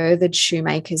furthered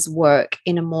Shoemaker's work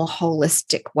in a more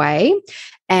holistic way.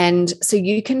 And so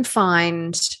you can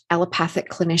find allopathic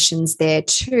clinicians there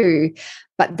too,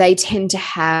 but they tend to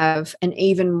have an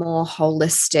even more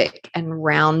holistic and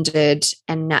rounded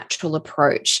and natural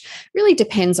approach. Really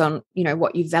depends on,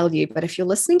 what you value. But if you're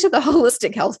listening to the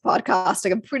Holistic Health Podcast,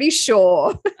 I'm pretty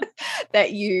sure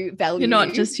that you value. You're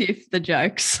not just here for the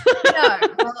jokes. No,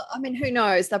 well, I mean, who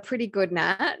knows? They're pretty good,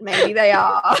 Nat. Maybe they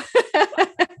are.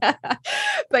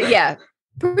 But yeah,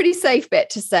 pretty safe bet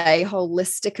to say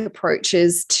holistic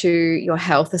approaches to your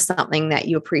health is something that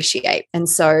you appreciate. And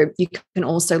so you can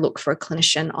also look for a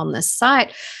clinician on this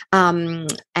site.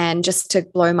 And just to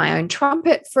blow my own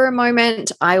trumpet for a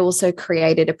moment, I also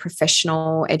created a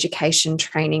professional education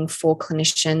training for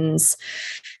clinicians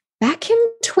back in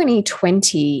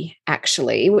 2020,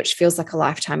 actually, which feels like a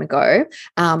lifetime ago,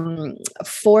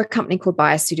 for a company called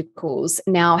Bioceuticals.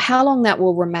 Now, how long that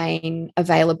will remain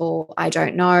available, I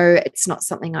don't know. It's not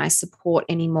something I support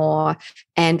anymore.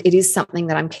 And it is something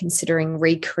that I'm considering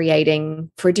recreating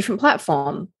for a different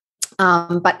platform.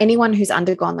 But anyone who's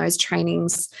undergone those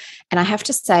trainings, and I have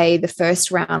to say the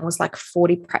first round was like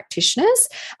 40 practitioners.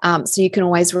 So you can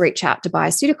always reach out to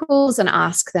Bioceuticals and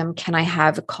ask them, can I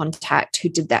have a contact who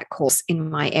did that course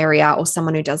in my area, or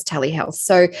someone who does telehealth?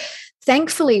 So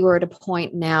thankfully, we're at a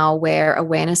point now where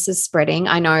awareness is spreading.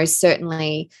 I know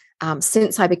certainly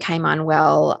since I became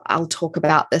unwell, I'll talk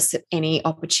about this at any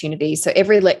opportunity. So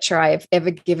every lecture I have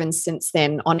ever given since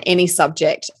then on any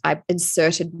subject, I've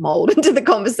inserted mold into the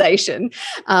conversation.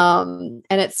 And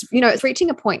it's, it's reaching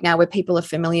a point now where people are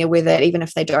familiar with it, even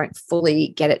if they don't fully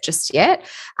get it just yet.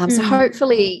 So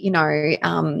hopefully,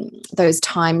 those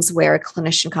times where a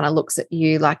clinician kind of looks at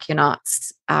you like you're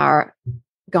nuts are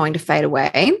going to fade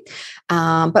away.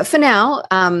 But for now,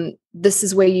 this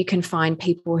is where you can find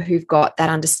people who've got that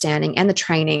understanding and the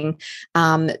training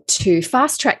to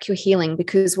fast track your healing,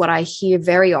 because what I hear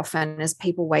very often is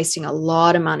people wasting a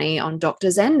lot of money on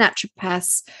doctors and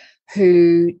naturopaths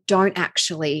who don't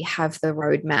actually have the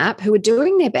roadmap, who are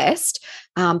doing their best.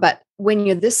 But when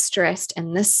you're this stressed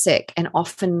and this sick and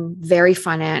often very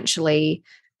financially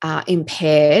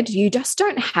impaired, you just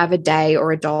don't have a day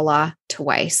or a dollar to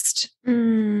waste.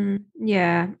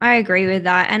 Yeah, I agree with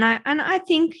that. And I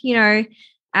think,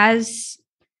 as,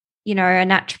 a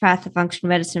naturopath, a functional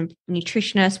medicine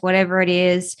nutritionist, whatever it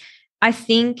is, I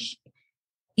think,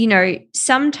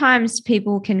 sometimes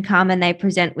people can come and they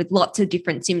present with lots of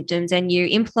different symptoms, and you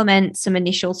implement some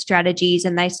initial strategies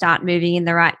and they start moving in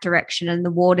the right direction and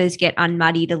the waters get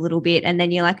unmuddied a little bit. And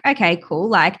then you're like, okay, cool.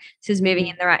 Like, this is moving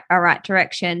in the right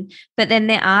direction. But then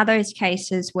there are those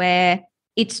cases where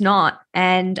it's not.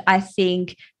 And I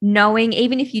think knowing,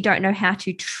 even if you don't know how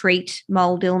to treat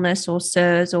mold illness or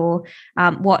CIRS or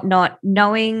whatnot,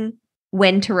 knowing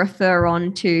when to refer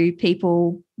on to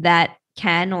people that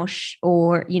can or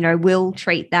will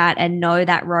treat that and know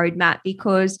that roadmap,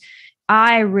 because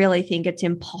I really think it's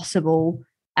impossible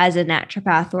as a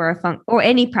naturopath or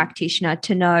any practitioner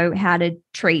to know how to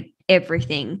treat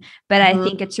everything. But I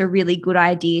think it's a really good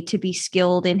idea to be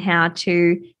skilled in how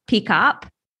to pick up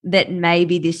that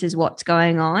maybe this is what's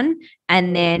going on,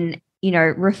 and then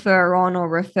refer on or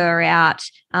refer out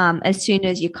as soon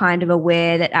as you're kind of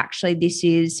aware that actually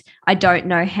I don't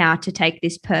know how to take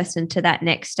this person to that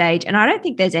next stage. And I don't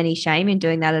think there's any shame in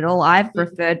doing that at all. I've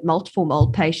referred multiple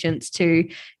mold patients to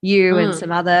you and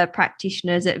some other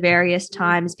practitioners at various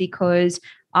times, because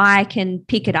I can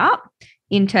pick it up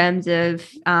in terms of,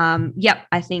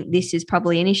 I think this is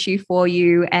probably an issue for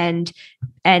you, and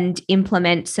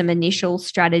implement some initial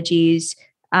strategies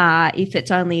if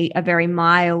it's only a very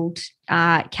mild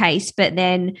case. But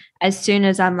then as soon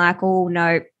as I'm like, oh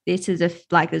no, there's a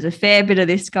fair bit of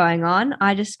this going on,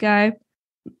 I just go,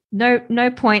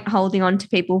 no point holding on to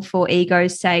people for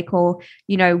ego's sake, or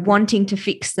wanting to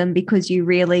fix them because you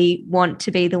really want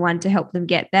to be the one to help them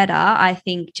get better. I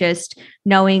think just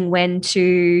knowing when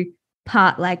to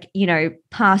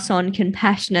pass on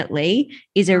compassionately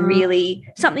is a really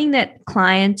something that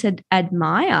clients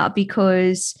admire,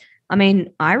 because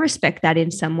I respect that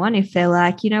in someone if they're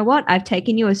like, you know what, I've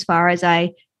taken you as far as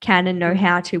I can and know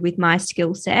how to with my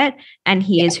skill set, and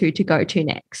here's who to go to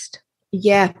next.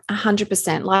 Yeah,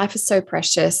 100%. Life is so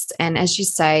precious. And as you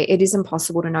say, it is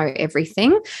impossible to know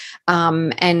everything.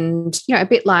 And, a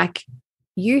bit like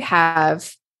you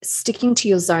have, sticking to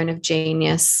your zone of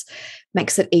genius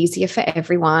makes it easier for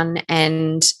everyone.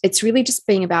 And it's really just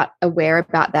being aware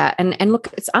about that. And look,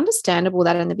 it's understandable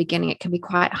that in the beginning it can be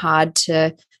quite hard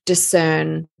to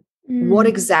discern what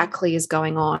exactly is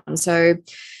going on. So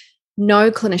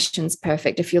no clinician's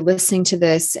perfect. If you're listening to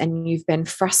this and you've been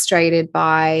frustrated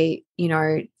by,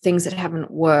 things that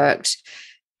haven't worked,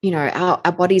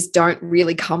 our bodies don't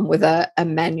really come with a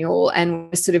manual, and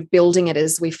we're sort of building it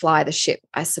as we fly the ship,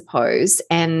 I suppose.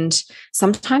 And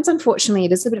sometimes, unfortunately,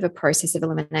 it is a bit of a process of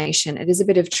elimination. It is a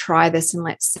bit of try this and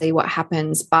let's see what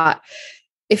happens. But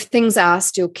if things are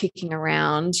still kicking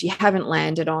around, you haven't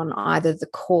landed on either the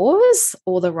cause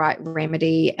or the right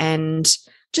remedy, and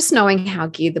just knowing how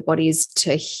geared the body is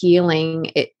to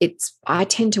healing, I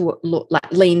tend to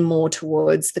lean more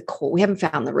towards the core. We haven't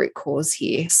found the root cause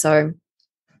here. So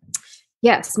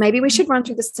yes, maybe we should run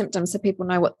through the symptoms so people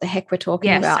know what the heck we're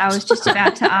talking about. Yes, I was just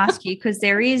about to ask you, because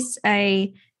there is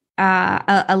a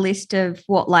list of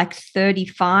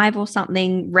 35 or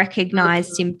something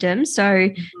recognized symptoms. So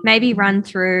maybe run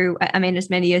through,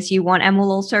 as many as you want, and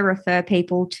we'll also refer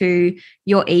people to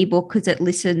your ebook, because it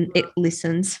lists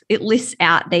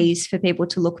out these for people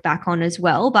to look back on as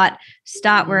well. But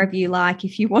start wherever you like.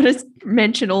 If you want to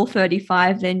mention all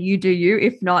 35, then you do you.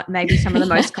 If not, maybe some of the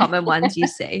most common ones you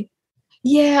see.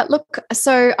 Yeah, look,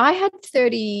 so I had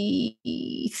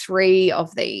 33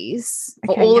 of these,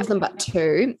 okay, all of them but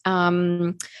 2.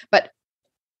 But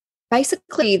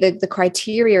basically the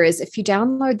criteria is, if you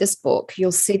download this book,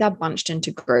 you'll see they're bunched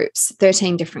into groups,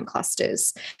 13 different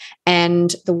clusters.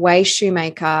 And the way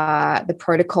Shoemaker, the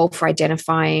protocol for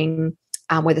identifying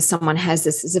whether someone has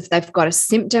this is if they've got a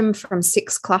symptom from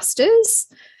 6 clusters,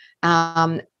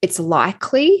 it's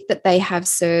likely that they have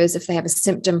CIRS. If they have a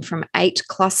symptom from 8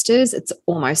 clusters, it's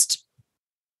almost,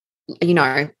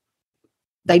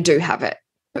 they do have it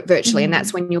virtually. And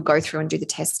that's when you'll go through and do the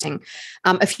testing.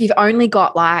 If you've only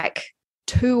got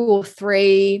 2 or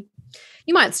 3,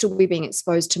 you might still be being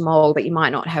exposed to mold, but you might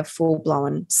not have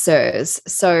full-blown CIRS.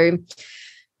 So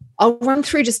I'll run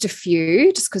through just a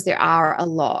few, just because there are a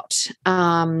lot.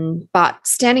 But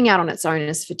standing out on its own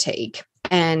is fatigue.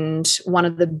 And one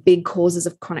of the big causes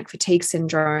of chronic fatigue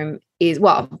syndrome is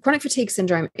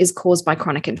caused by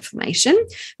chronic inflammation,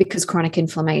 because chronic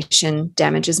inflammation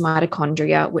damages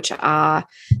mitochondria, which are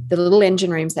the little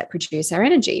engine rooms that produce our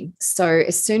energy. So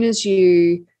as soon as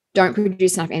you don't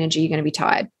produce enough energy, you're going to be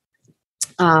tired.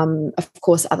 Of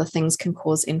course, other things can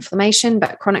cause inflammation,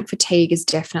 but chronic fatigue is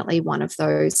definitely one of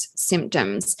those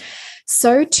symptoms.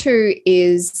 So too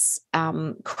is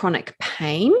chronic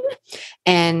pain.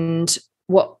 And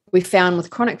what we found with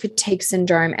chronic fatigue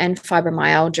syndrome and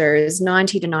fibromyalgia is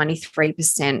 90 to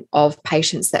 93% of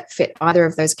patients that fit either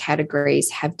of those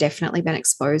categories have definitely been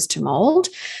exposed to mold.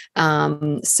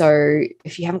 So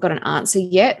if you haven't got an answer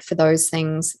yet for those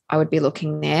things, I would be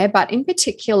looking there. But in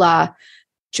particular,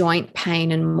 joint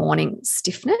pain and morning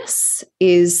stiffness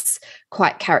is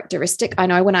quite characteristic. I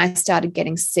know when I started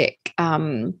getting sick,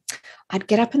 I'd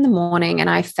get up in the morning and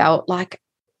I felt like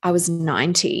I was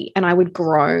 90, and I would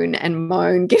groan and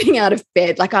moan getting out of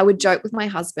bed. Like, I would joke with my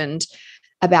husband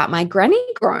about my granny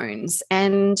groans.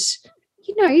 And,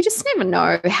 you just never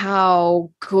know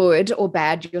how good or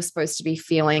bad you're supposed to be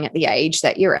feeling at the age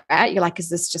that you're at. You're like, is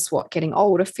this just what getting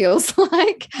older feels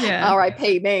like? Yeah.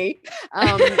 R.I.P. me. And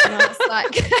I was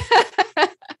like,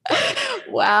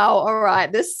 wow, all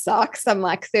right, this sucks. I'm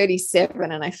like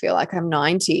 37 and I feel like I'm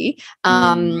 90.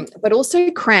 But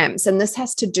also cramps. And this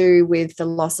has to do with the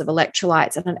loss of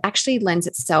electrolytes. And it actually lends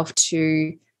itself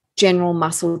to general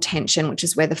muscle tension, which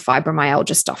is where the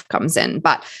fibromyalgia stuff comes in.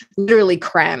 But literally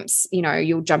cramps,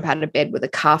 you'll jump out of bed with a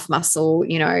calf muscle,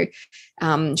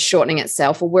 shortening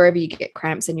itself, or wherever you get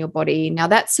cramps in your body. Now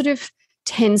that sort of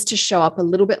tends to show up a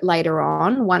little bit later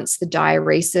on, once the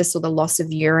diuresis or the loss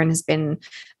of urine has been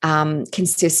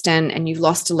consistent and you've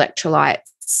lost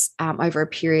electrolytes over a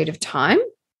period of time.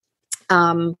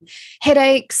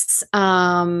 Headaches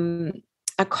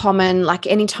are common, like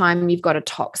anytime you've got a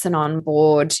toxin on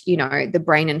board, the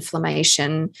brain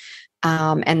inflammation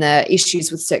and the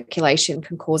issues with circulation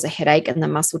can cause a headache, and the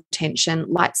muscle tension,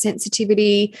 light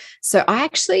sensitivity. So I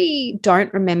actually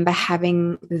don't remember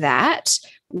having that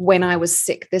when I was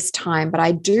sick this time, but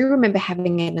I do remember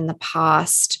having it in the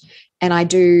past. And I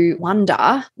do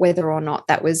wonder whether or not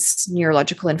that was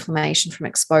neurological inflammation from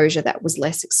exposure that was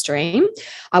less extreme.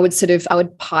 I would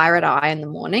pirate eye in the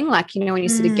morning, like, when you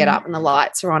sort of get up and the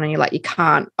lights are on and you're like, you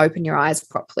can't open your eyes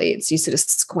properly. It's you sort of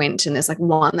squint and there's like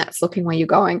one that's looking where you're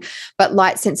going. But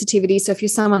light sensitivity. So if you're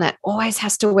someone that always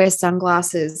has to wear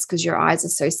sunglasses because your eyes are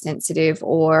so sensitive,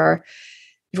 or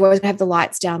you always have the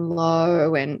lights down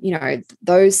low, and,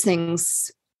 those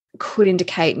things could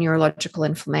indicate neurological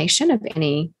inflammation of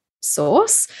any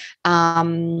source.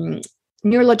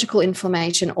 Neurological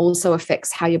inflammation also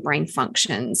affects how your brain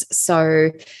functions. So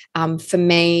for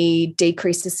me,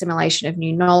 decreased assimilation of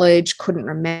new knowledge, couldn't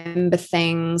remember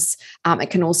things. It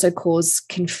can also cause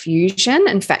confusion.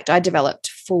 In fact, I developed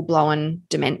full-blown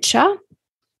dementia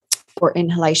or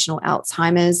inhalational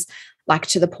Alzheimer's, like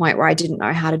to the point where I didn't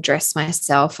know how to dress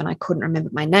myself and I couldn't remember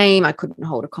my name. I couldn't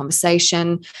hold a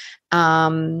conversation.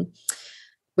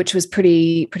 Which was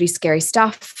pretty scary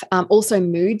stuff. Also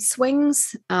mood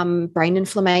swings, brain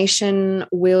inflammation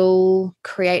will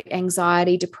create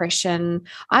anxiety, depression.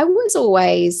 I was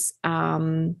always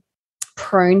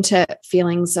prone to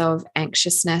feelings of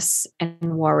anxiousness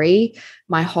and worry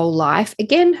my whole life.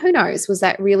 Again, who knows? Was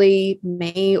that really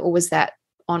me, or was that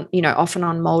often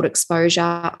on mold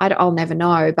exposure? I'll never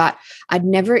know, but I'd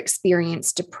never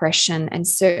experienced depression, and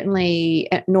certainly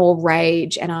nor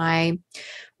rage. And I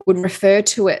would refer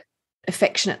to it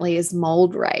affectionately as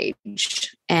mold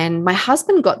rage. And my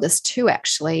husband got this too,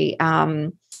 actually,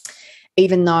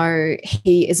 even though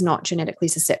he is not genetically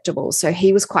susceptible. So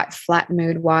he was quite flat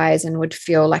mood-wise and would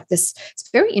feel like this. It's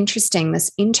very interesting,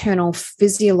 this internal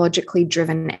physiologically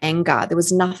driven anger. There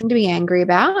was nothing to be angry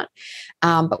about,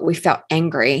 but we felt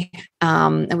angry.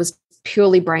 It was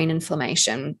purely brain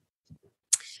inflammation.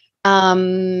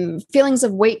 Feelings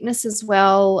of weakness as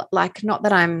well, like, not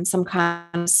that I'm some kind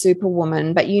of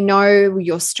superwoman, but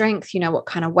your strength, what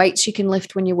kind of weights you can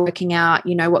lift when you're working out,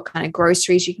 what kind of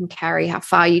groceries you can carry, how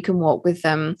far you can walk with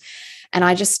them. And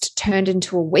I just turned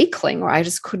into a weakling, where I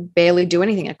just could barely do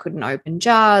anything. I couldn't open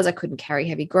jars. I couldn't carry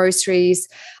heavy groceries.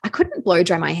 I couldn't blow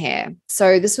dry my hair.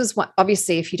 So this was what,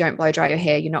 obviously, if you don't blow dry your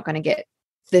hair, you're not going to get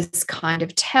this kind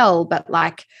of tell, but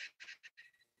like,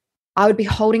 I would be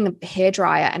holding the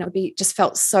hairdryer and it would just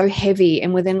felt so heavy.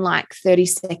 And within like 30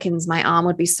 seconds, my arm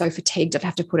would be so fatigued, I'd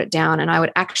have to put it down. And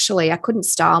I couldn't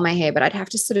style my hair, but I'd have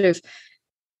to sort of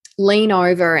lean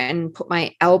over and put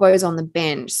my elbows on the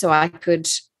bench so I could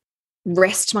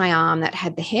rest my arm that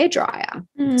had the hairdryer,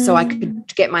 so I could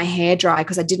get my hair dry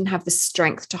because I didn't have the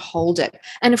strength to hold it.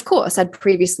 And of course, I'd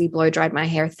previously blow dried my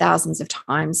hair thousands of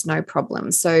times, no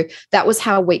problem. So that was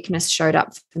how weakness showed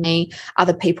up for me.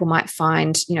 Other people might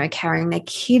find, carrying their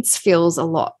kids feels a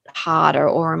lot harder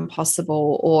or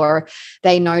impossible, or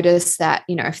they notice that,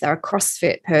 if they're a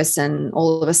CrossFit person,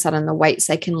 all of a sudden the weights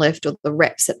they can lift or the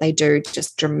reps that they do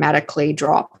just dramatically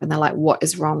drop, and they're like, what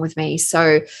is wrong with me?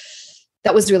 So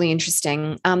that was really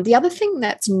interesting. The other thing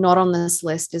that's not on this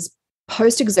list is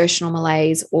post-exertional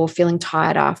malaise or feeling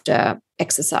tired after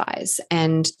exercise.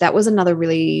 And that was another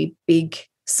really big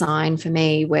sign for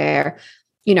me where,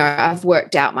 I've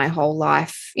worked out my whole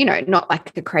life, not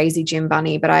like a crazy gym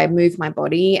bunny, but I move my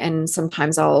body, and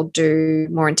sometimes I'll do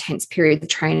more intense periods of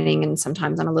training and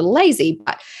sometimes I'm a little lazy,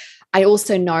 but I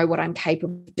also know what I'm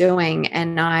capable of doing.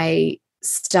 And I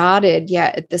started,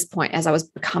 at this point, as I was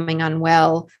becoming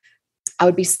unwell, I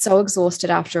would be so exhausted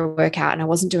after a workout and I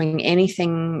wasn't doing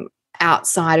anything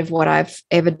outside of what I've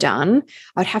ever done.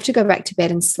 I'd have to go back to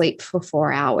bed and sleep for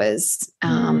 4 hours.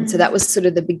 So that was sort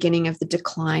of the beginning of the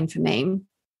decline for me.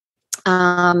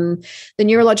 The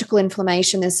neurological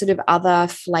inflammation, there's sort of other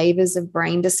flavors of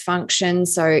brain dysfunction.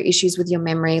 So issues with your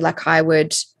memory, like I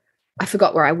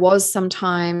forgot where I was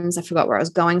sometimes. I forgot where I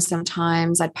was going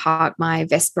sometimes. I'd park my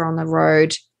Vespa on the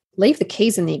road, leave the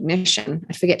keys in the ignition.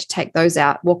 I'd forget to take those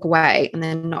out, walk away, and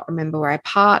then not remember where I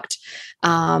parked.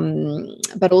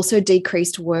 But also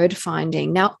decreased word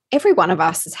finding. Now, every one of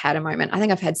us has had a moment. I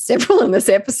think I've had several in this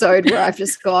episode where I've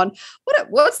just gone,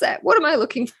 what's that? What am I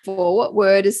looking for? What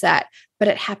word is that? But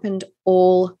it happened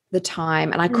all the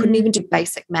time. And I couldn't even do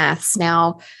basic maths.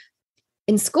 Now,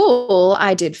 in school,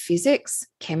 I did physics,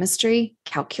 chemistry,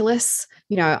 calculus.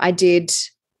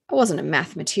 I wasn't a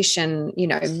mathematician,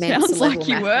 Sounds like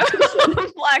you were.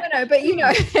 Like, no, but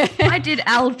I did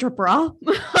algebra.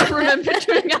 I remember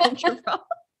doing algebra.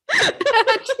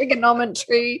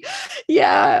 Trigonometry,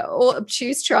 all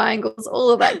obtuse triangles, all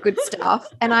of that good stuff.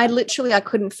 And I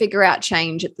couldn't figure out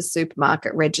change at the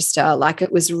supermarket register. Like,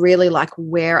 it was really like,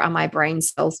 where are my brain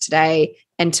cells today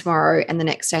and tomorrow and the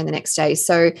next day and the next day?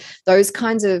 So those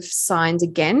kinds of signs,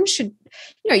 again, should,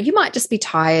 you might just be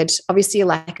tired. Obviously, a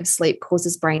lack of sleep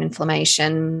causes brain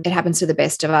inflammation. It happens to the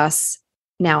best of us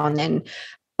now and then.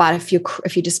 But if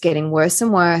you're just getting worse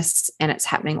and worse and it's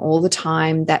happening all the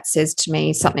time, that says to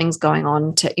me something's going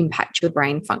on to impact your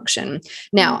brain function.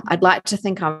 Now, I'd like to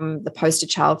think I'm the poster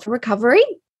child for recovery.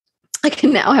 I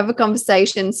can now have a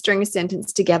conversation, string a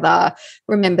sentence together,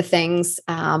 remember things,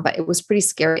 but it was pretty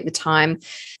scary at the time.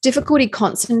 Difficulty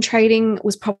concentrating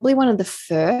was probably one of the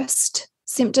first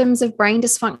symptoms of brain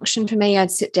dysfunction for me.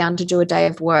 I'd sit down to do a day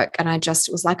of work and I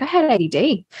just was like, I had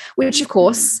ADD, which of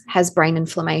course has brain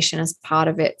inflammation as part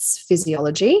of its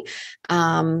physiology.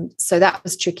 So that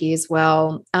was tricky as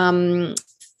well.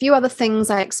 Few other things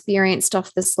I experienced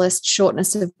off this list: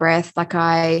 shortness of breath.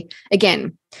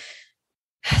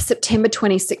 September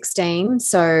 2016,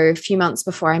 so a few months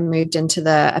before I moved into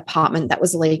the apartment that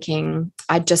was leaking,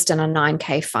 I'd just done a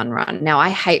 9K fun run. Now,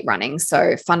 I hate running,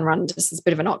 so fun run just is a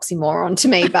bit of an oxymoron to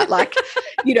me, but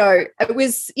it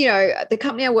was, the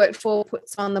company I worked for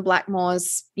puts on the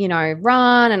Blackmores,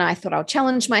 run, and I thought I'll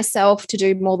challenge myself to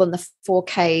do more than the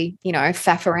 4K,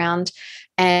 faff around.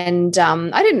 And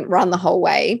I didn't run the whole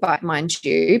way, but mind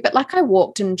you, but I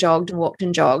walked and jogged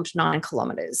 9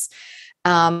 kilometers.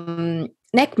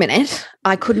 Neck minute,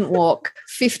 I couldn't walk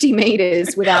 50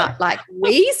 meters without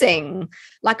wheezing,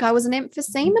 like I was an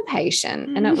emphysema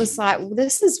patient. And it was like, well,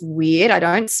 this is weird. I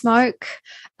don't smoke.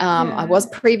 I was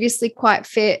previously quite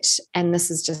fit, and this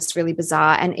is just really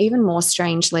bizarre. And even more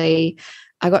strangely,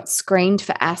 I got screened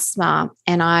for asthma,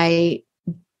 and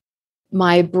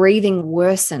my breathing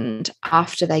worsened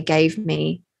after they gave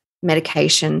me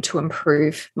medication to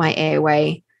improve my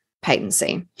airway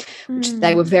patency, which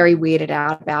they were very weirded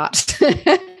out about.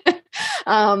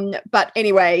 But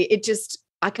anyway,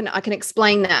 I can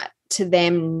explain that to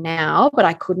them now, but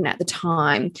I couldn't at the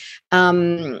time.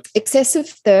 Excessive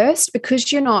thirst,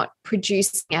 because you're not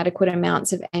producing adequate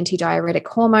amounts of antidiuretic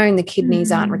hormone, the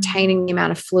kidneys aren't retaining the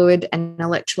amount of fluid and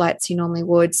electrolytes you normally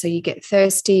would, so you get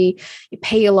thirsty, you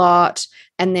pee a lot,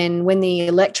 and then when the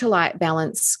electrolyte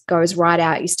balance goes right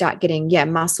out, you start getting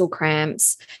muscle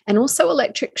cramps and also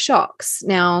electric shocks.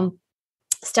 Now,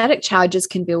 static charges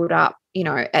can build up,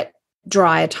 at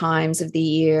drier times of the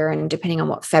year and depending on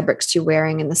what fabrics you're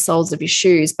wearing and the soles of your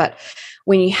shoes. But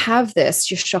when you have this,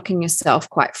 you're shocking yourself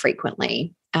quite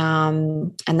frequently.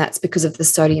 And that's because of the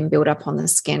sodium buildup on the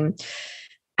skin.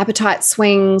 Appetite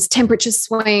swings, temperature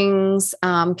swings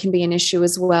can be an issue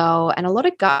as well, and a lot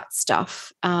of gut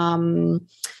stuff.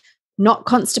 not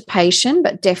constipation,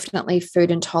 but definitely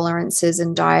food intolerances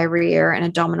and diarrhea and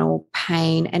abdominal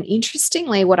pain. And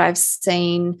interestingly, what I've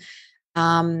seen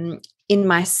in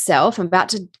myself, I'm about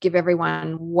to give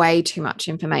everyone way too much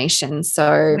information.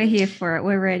 So we're here for it.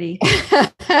 We're ready.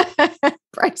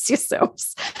 Brace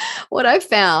yourselves. What I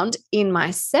found in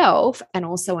myself and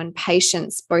also in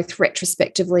patients, both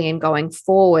retrospectively and going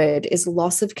forward, is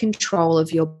loss of control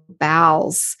of your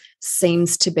bowels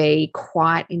seems to be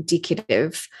quite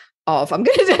indicative of, I'm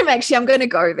going to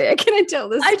go there. Can I tell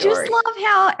this story? I just love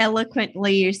how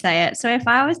eloquently you say it. So if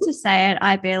I was to say it,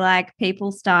 I'd be like,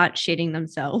 people start shitting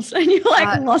themselves and you're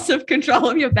like, loss of control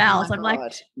of your bowels. I'm like,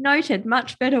 noted,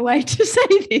 much better way to say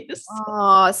this.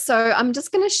 Oh, so I'm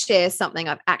just going to share something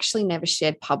I've actually never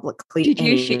shared publicly. Did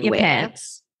you shit your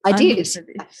pants? I did.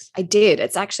 I did.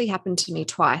 It's actually happened to me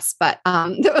twice, but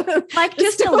like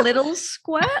just a little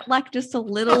squirt, like just a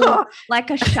little, like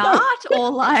a shot,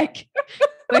 or like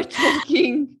we're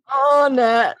talking. Oh,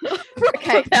 Nat.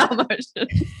 Okay.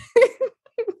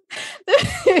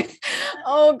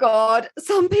 Oh God,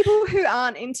 some people who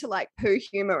aren't into like poo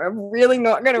humor are really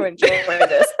not going to enjoy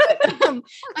this, but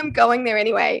I'm going there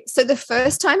anyway. So the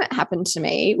first time it happened to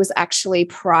me was actually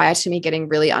prior to me getting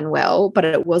really unwell, but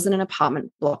it was in an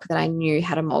apartment block that I knew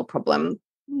had a mold problem.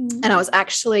 And I was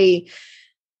actually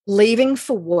leaving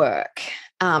for work,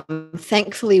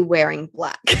 thankfully wearing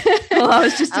black. Well, I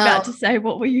was just about to say,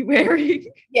 what were you wearing?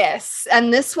 Yes.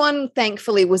 And this one,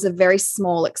 thankfully, was a very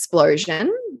small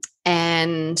explosion.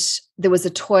 And there was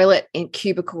a toilet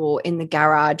cubicle in the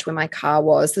garage where my car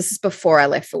was. This is before I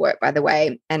left for work, by the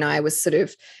way. And I was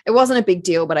it wasn't a big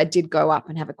deal, but I did go up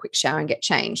and have a quick shower and get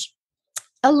changed.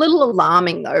 A little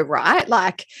alarming though, right?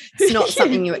 Like it's not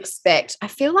something you expect. I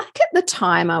feel like at the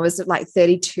time I was like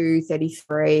 32,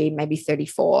 33, maybe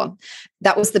 34.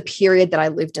 That was the period that I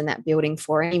lived in that building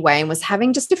for anyway, and was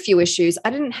having just a few issues. I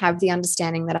didn't have the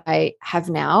understanding that I have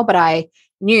now, but I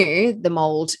knew the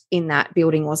mold in that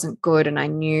building wasn't good, and I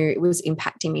knew it was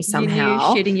impacting me somehow.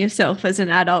 You knew shitting yourself as an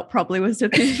adult probably was a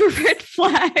bit of a red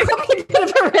flag. Probably a bit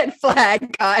of a red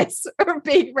flag, guys, or a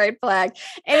big red flag.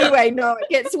 Anyway, no, it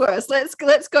gets worse. Let's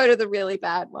go to the really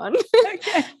bad one.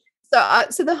 Okay.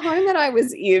 So the home that I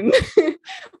was in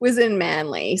was in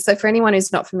Manly. So for anyone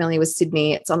who's not familiar with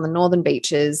Sydney, it's on the northern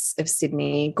beaches of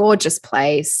Sydney. Gorgeous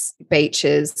place,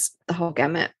 beaches, the whole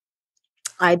gamut.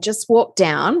 I just walked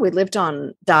down. We lived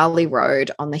on Darley Road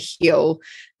on the hill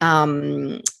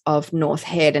of North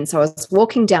Head. And so I was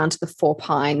walking down to the Four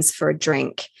Pines for a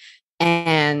drink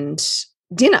and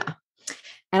dinner.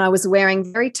 And I was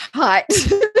wearing very tight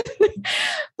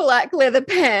black leather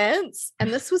pants.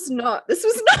 And this is not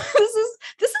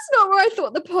where I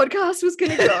thought the podcast was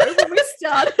going to go when we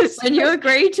started. When you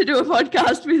agreed to do a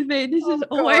podcast with me, this is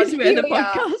always where the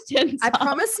podcast ends I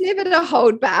promise never to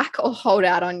hold back or hold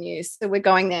out on you. So we're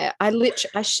going there. I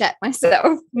shat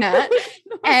myself, Nat.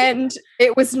 And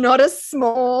it was not a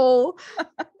small,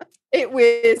 it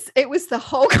was the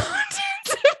whole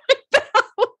contents of my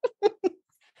bowel.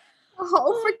 A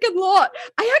whole freaking lot.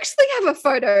 I actually have a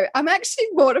photo. I'm actually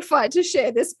mortified to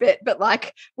share this bit, but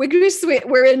like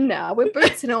we're in now. We're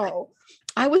boots and all.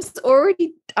 I was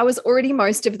already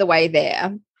most of the way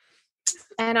there,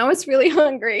 and I was really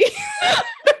hungry.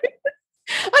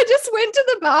 I just went to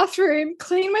the bathroom,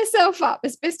 cleaned myself up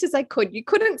as best as I could. You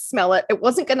couldn't smell it. It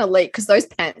wasn't going to leak because those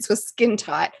pants were skin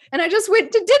tight, and I just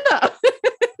went to dinner.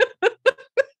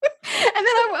 And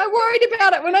then I worried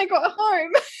about it when I got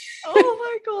home. Oh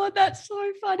my God, that's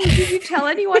so funny. Did you tell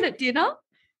anyone at dinner?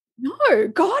 No,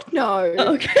 God, no.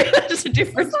 Okay, that's the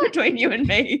difference between you and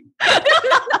me.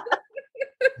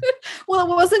 Well, it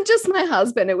wasn't just my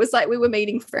husband. It was like we were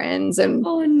meeting friends. And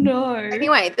oh no.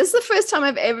 Anyway, this is the first time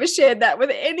I've ever shared that with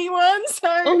anyone. So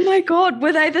oh my God,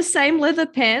 were they the same leather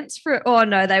pants oh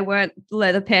no, they weren't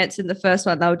leather pants in the first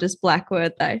one. They were just black,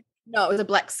 weren't they? No, it was a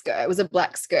black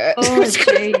skirt. Oh,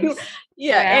 geez.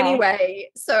 Yeah. Wow. Anyway,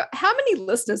 so how many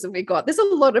listeners have we got? There's a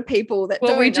lot of people that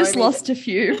don't we just know lost a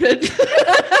few, but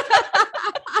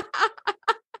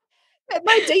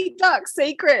my deep dark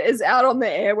secret is out on the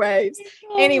airwaves.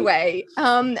 Anyway,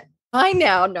 I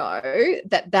now know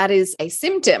that is a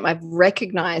symptom. I've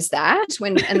recognized that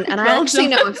and I actually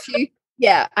know a few.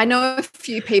 Yeah, I know a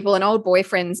few people. An old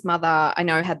boyfriend's mother I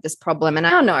know had this problem, and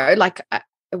I know like.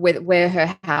 Where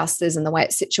her house is and the way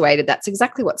it's situated, that's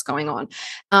exactly what's going on.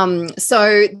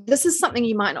 So this is something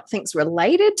you might not think is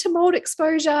related to mold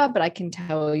exposure, but I can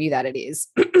tell you that it is.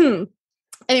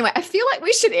 Anyway, I feel like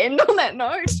we should end on that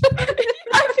note.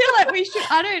 I feel like we should.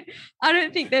 I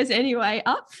don't think there's any way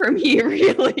up from here,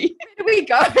 really. Here we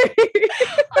go.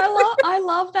 I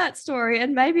love that story.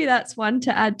 And maybe that's one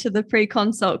to add to the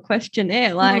pre-consult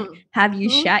questionnaire. Like, have you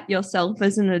shat yourself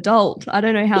as an adult? I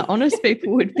don't know how honest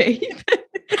people would be.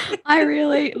 I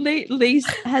really, Lise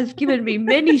has given me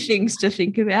many things to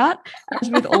think about, as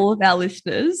with all of our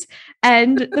listeners.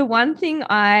 And the one thing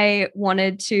I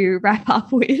wanted to wrap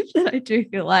up with that I do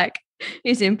feel like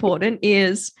is important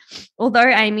is, although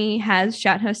Amie has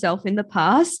shat herself in the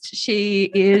past,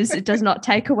 it does not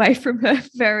take away from her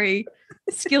very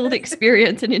skilled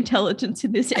experience and intelligence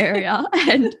in this area.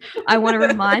 And I want to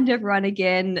remind everyone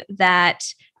again that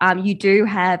you do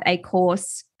have a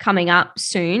course coming up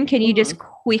soon. Can you just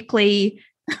quickly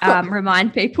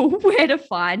remind people where to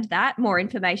find that, more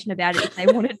information about it if they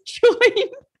want to join?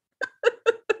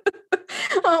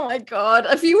 Oh my God.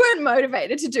 If you weren't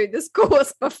motivated to do this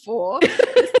course before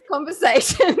this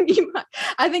conversation,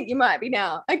 I think you might be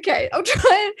now. Okay,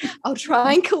 I'll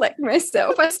try and collect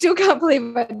myself. I still can't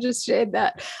believe I just shared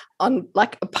that on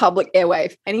like a public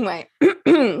airwave. Anyway,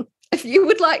 if you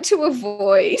would like to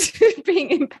avoid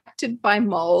being impacted by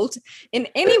mold in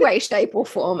any way, shape, or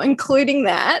form, including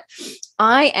that,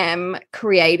 I am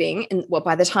creating, and well,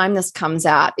 by the time this comes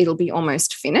out, it'll be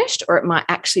almost finished, or it might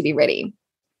actually be ready,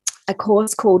 a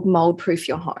course called Mold Proof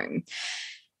Your Home.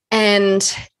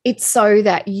 And it's so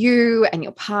that you and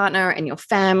your partner and your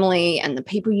family and the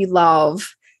people you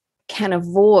love can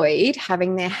avoid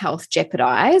having their health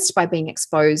jeopardized by being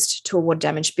exposed to a water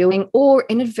damaged building, or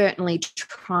inadvertently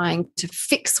trying to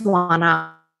fix one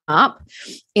up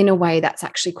in a way that's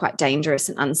actually quite dangerous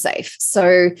and unsafe.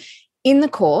 So in the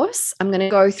course, I'm going to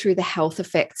go through the health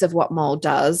effects of what mold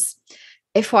does.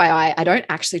 FYI, I don't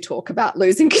actually talk about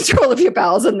losing control of your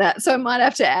bowels and that, so I might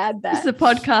have to add that. It's a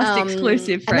podcast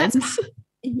exclusive, friends.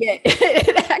 Yeah,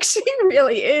 it actually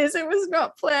really is. It was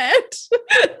not planned.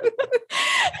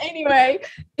 Anyway,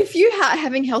 if you are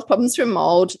having health problems from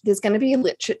mold, there's going to be a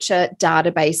literature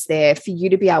database there for you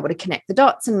to be able to connect the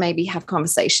dots and maybe have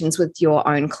conversations with your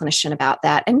own clinician about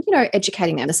that, and, you know,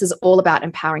 educating them. This is all about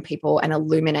empowering people and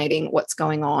illuminating what's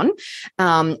going on.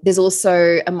 There's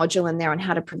also a module in there on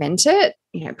how to prevent it.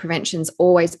 You know, prevention's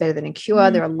always better than a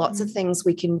cure. There are lots of things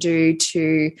we can do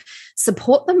to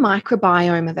support the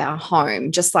microbiome of our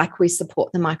home, just like we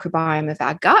support the microbiome of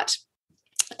our gut.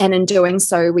 And in doing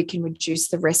so, we can reduce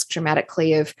the risk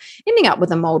dramatically of ending up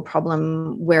with a mold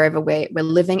problem wherever we're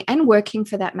living and working,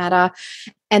 for that matter.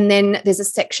 And then there's a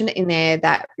section in there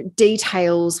that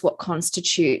details what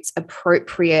constitutes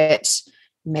appropriate,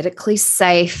 medically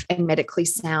safe and medically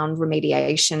sound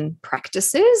remediation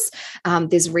practices.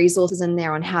 There's resources in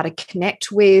there on how to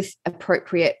connect with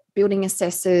appropriate building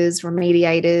assessors,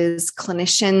 remediators,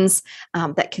 clinicians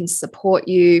that can support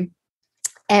you.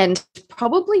 And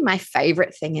probably my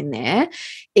favorite thing in there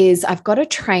is I've got a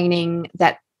training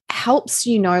that helps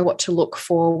you know what to look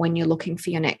for when you're looking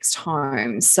for your next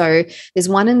home. So there's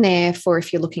one in there for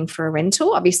if you're looking for a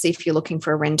rental. Obviously, if you're looking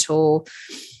for a rental,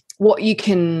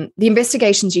 the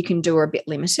investigations you can do are a bit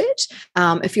limited.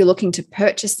 If you're looking to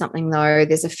purchase something, though,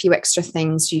 there's a few extra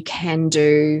things you can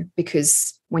do,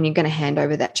 because when you're going to hand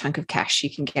over that chunk of cash, you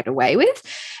can get away with.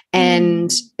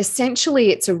 And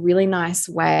essentially, it's a really nice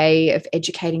way of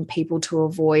educating people to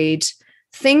avoid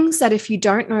things that, if you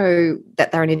don't know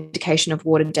that they're an indication of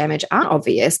water damage, aren't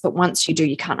obvious, but once you do,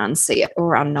 you can't unsee it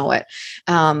or unknow it.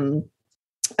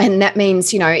 And that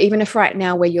means, you know, even if right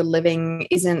now where you're living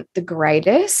isn't the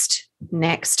greatest,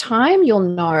 next time you'll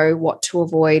know what to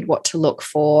avoid, what to look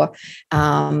for,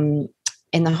 in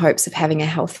the hopes of having a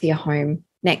healthier home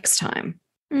next time.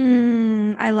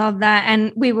 I love that.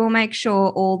 And we will make sure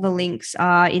all the links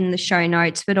are in the show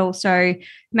notes, but also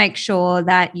make sure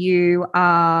that you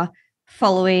are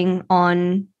following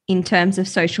on in terms of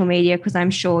social media, because I'm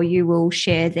sure you will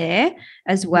share there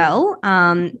as well.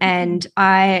 And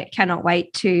I cannot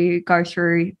wait to go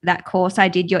through that course. I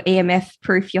did your EMF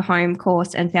Proof Your Home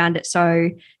course and found it so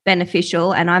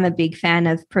beneficial. And I'm a big fan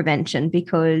of prevention,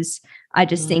 because I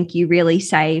just think you really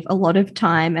save a lot of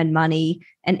time and money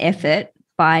and effort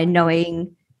by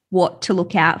knowing what to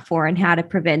look out for and how to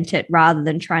prevent it, rather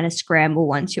than trying to scramble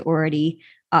once you're already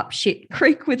up shit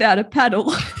creek without a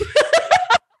paddle.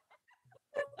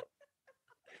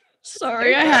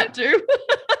 Sorry, I had to.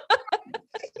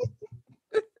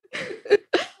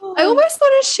 I almost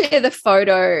want to share the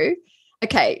photo.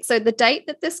 Okay, so the date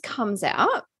that this comes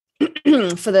out,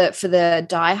 for the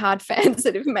diehard fans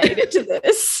that have made it to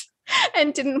this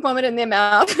and didn't vomit in their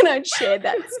mouth and I'd shared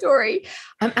that story,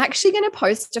 I'm actually going to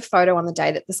post a photo on the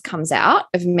day that this comes out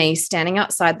of me standing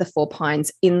outside the Four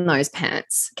Pines in those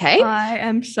pants. Okay. I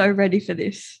am so ready for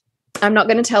this. I'm not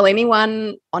going to tell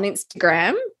anyone on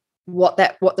Instagram what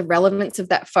the relevance of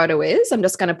that photo is. I'm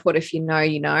just going to put, if you know,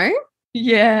 you know.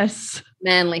 Yes.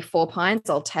 Manly 4 pints.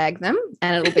 I'll tag them,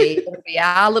 and it'll be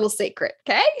our little secret.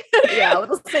 Okay. Yeah, our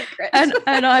little secret.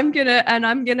 and I'm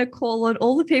gonna call on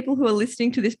all the people who are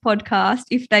listening to this podcast.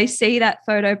 If they see that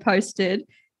photo posted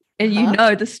and you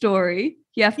know the story,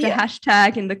 you have to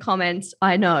hashtag in the comments,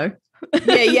 I know.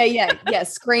 Yeah.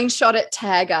 Screenshot it,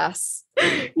 tag us.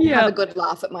 Have a good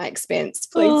laugh at my expense.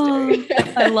 Please do.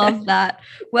 I love that.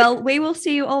 Well, we will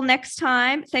see you all next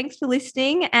time. Thanks for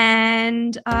listening.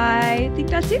 And I think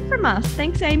that's it from us.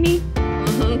 Thanks, Amie.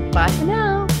 Bye for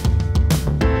now.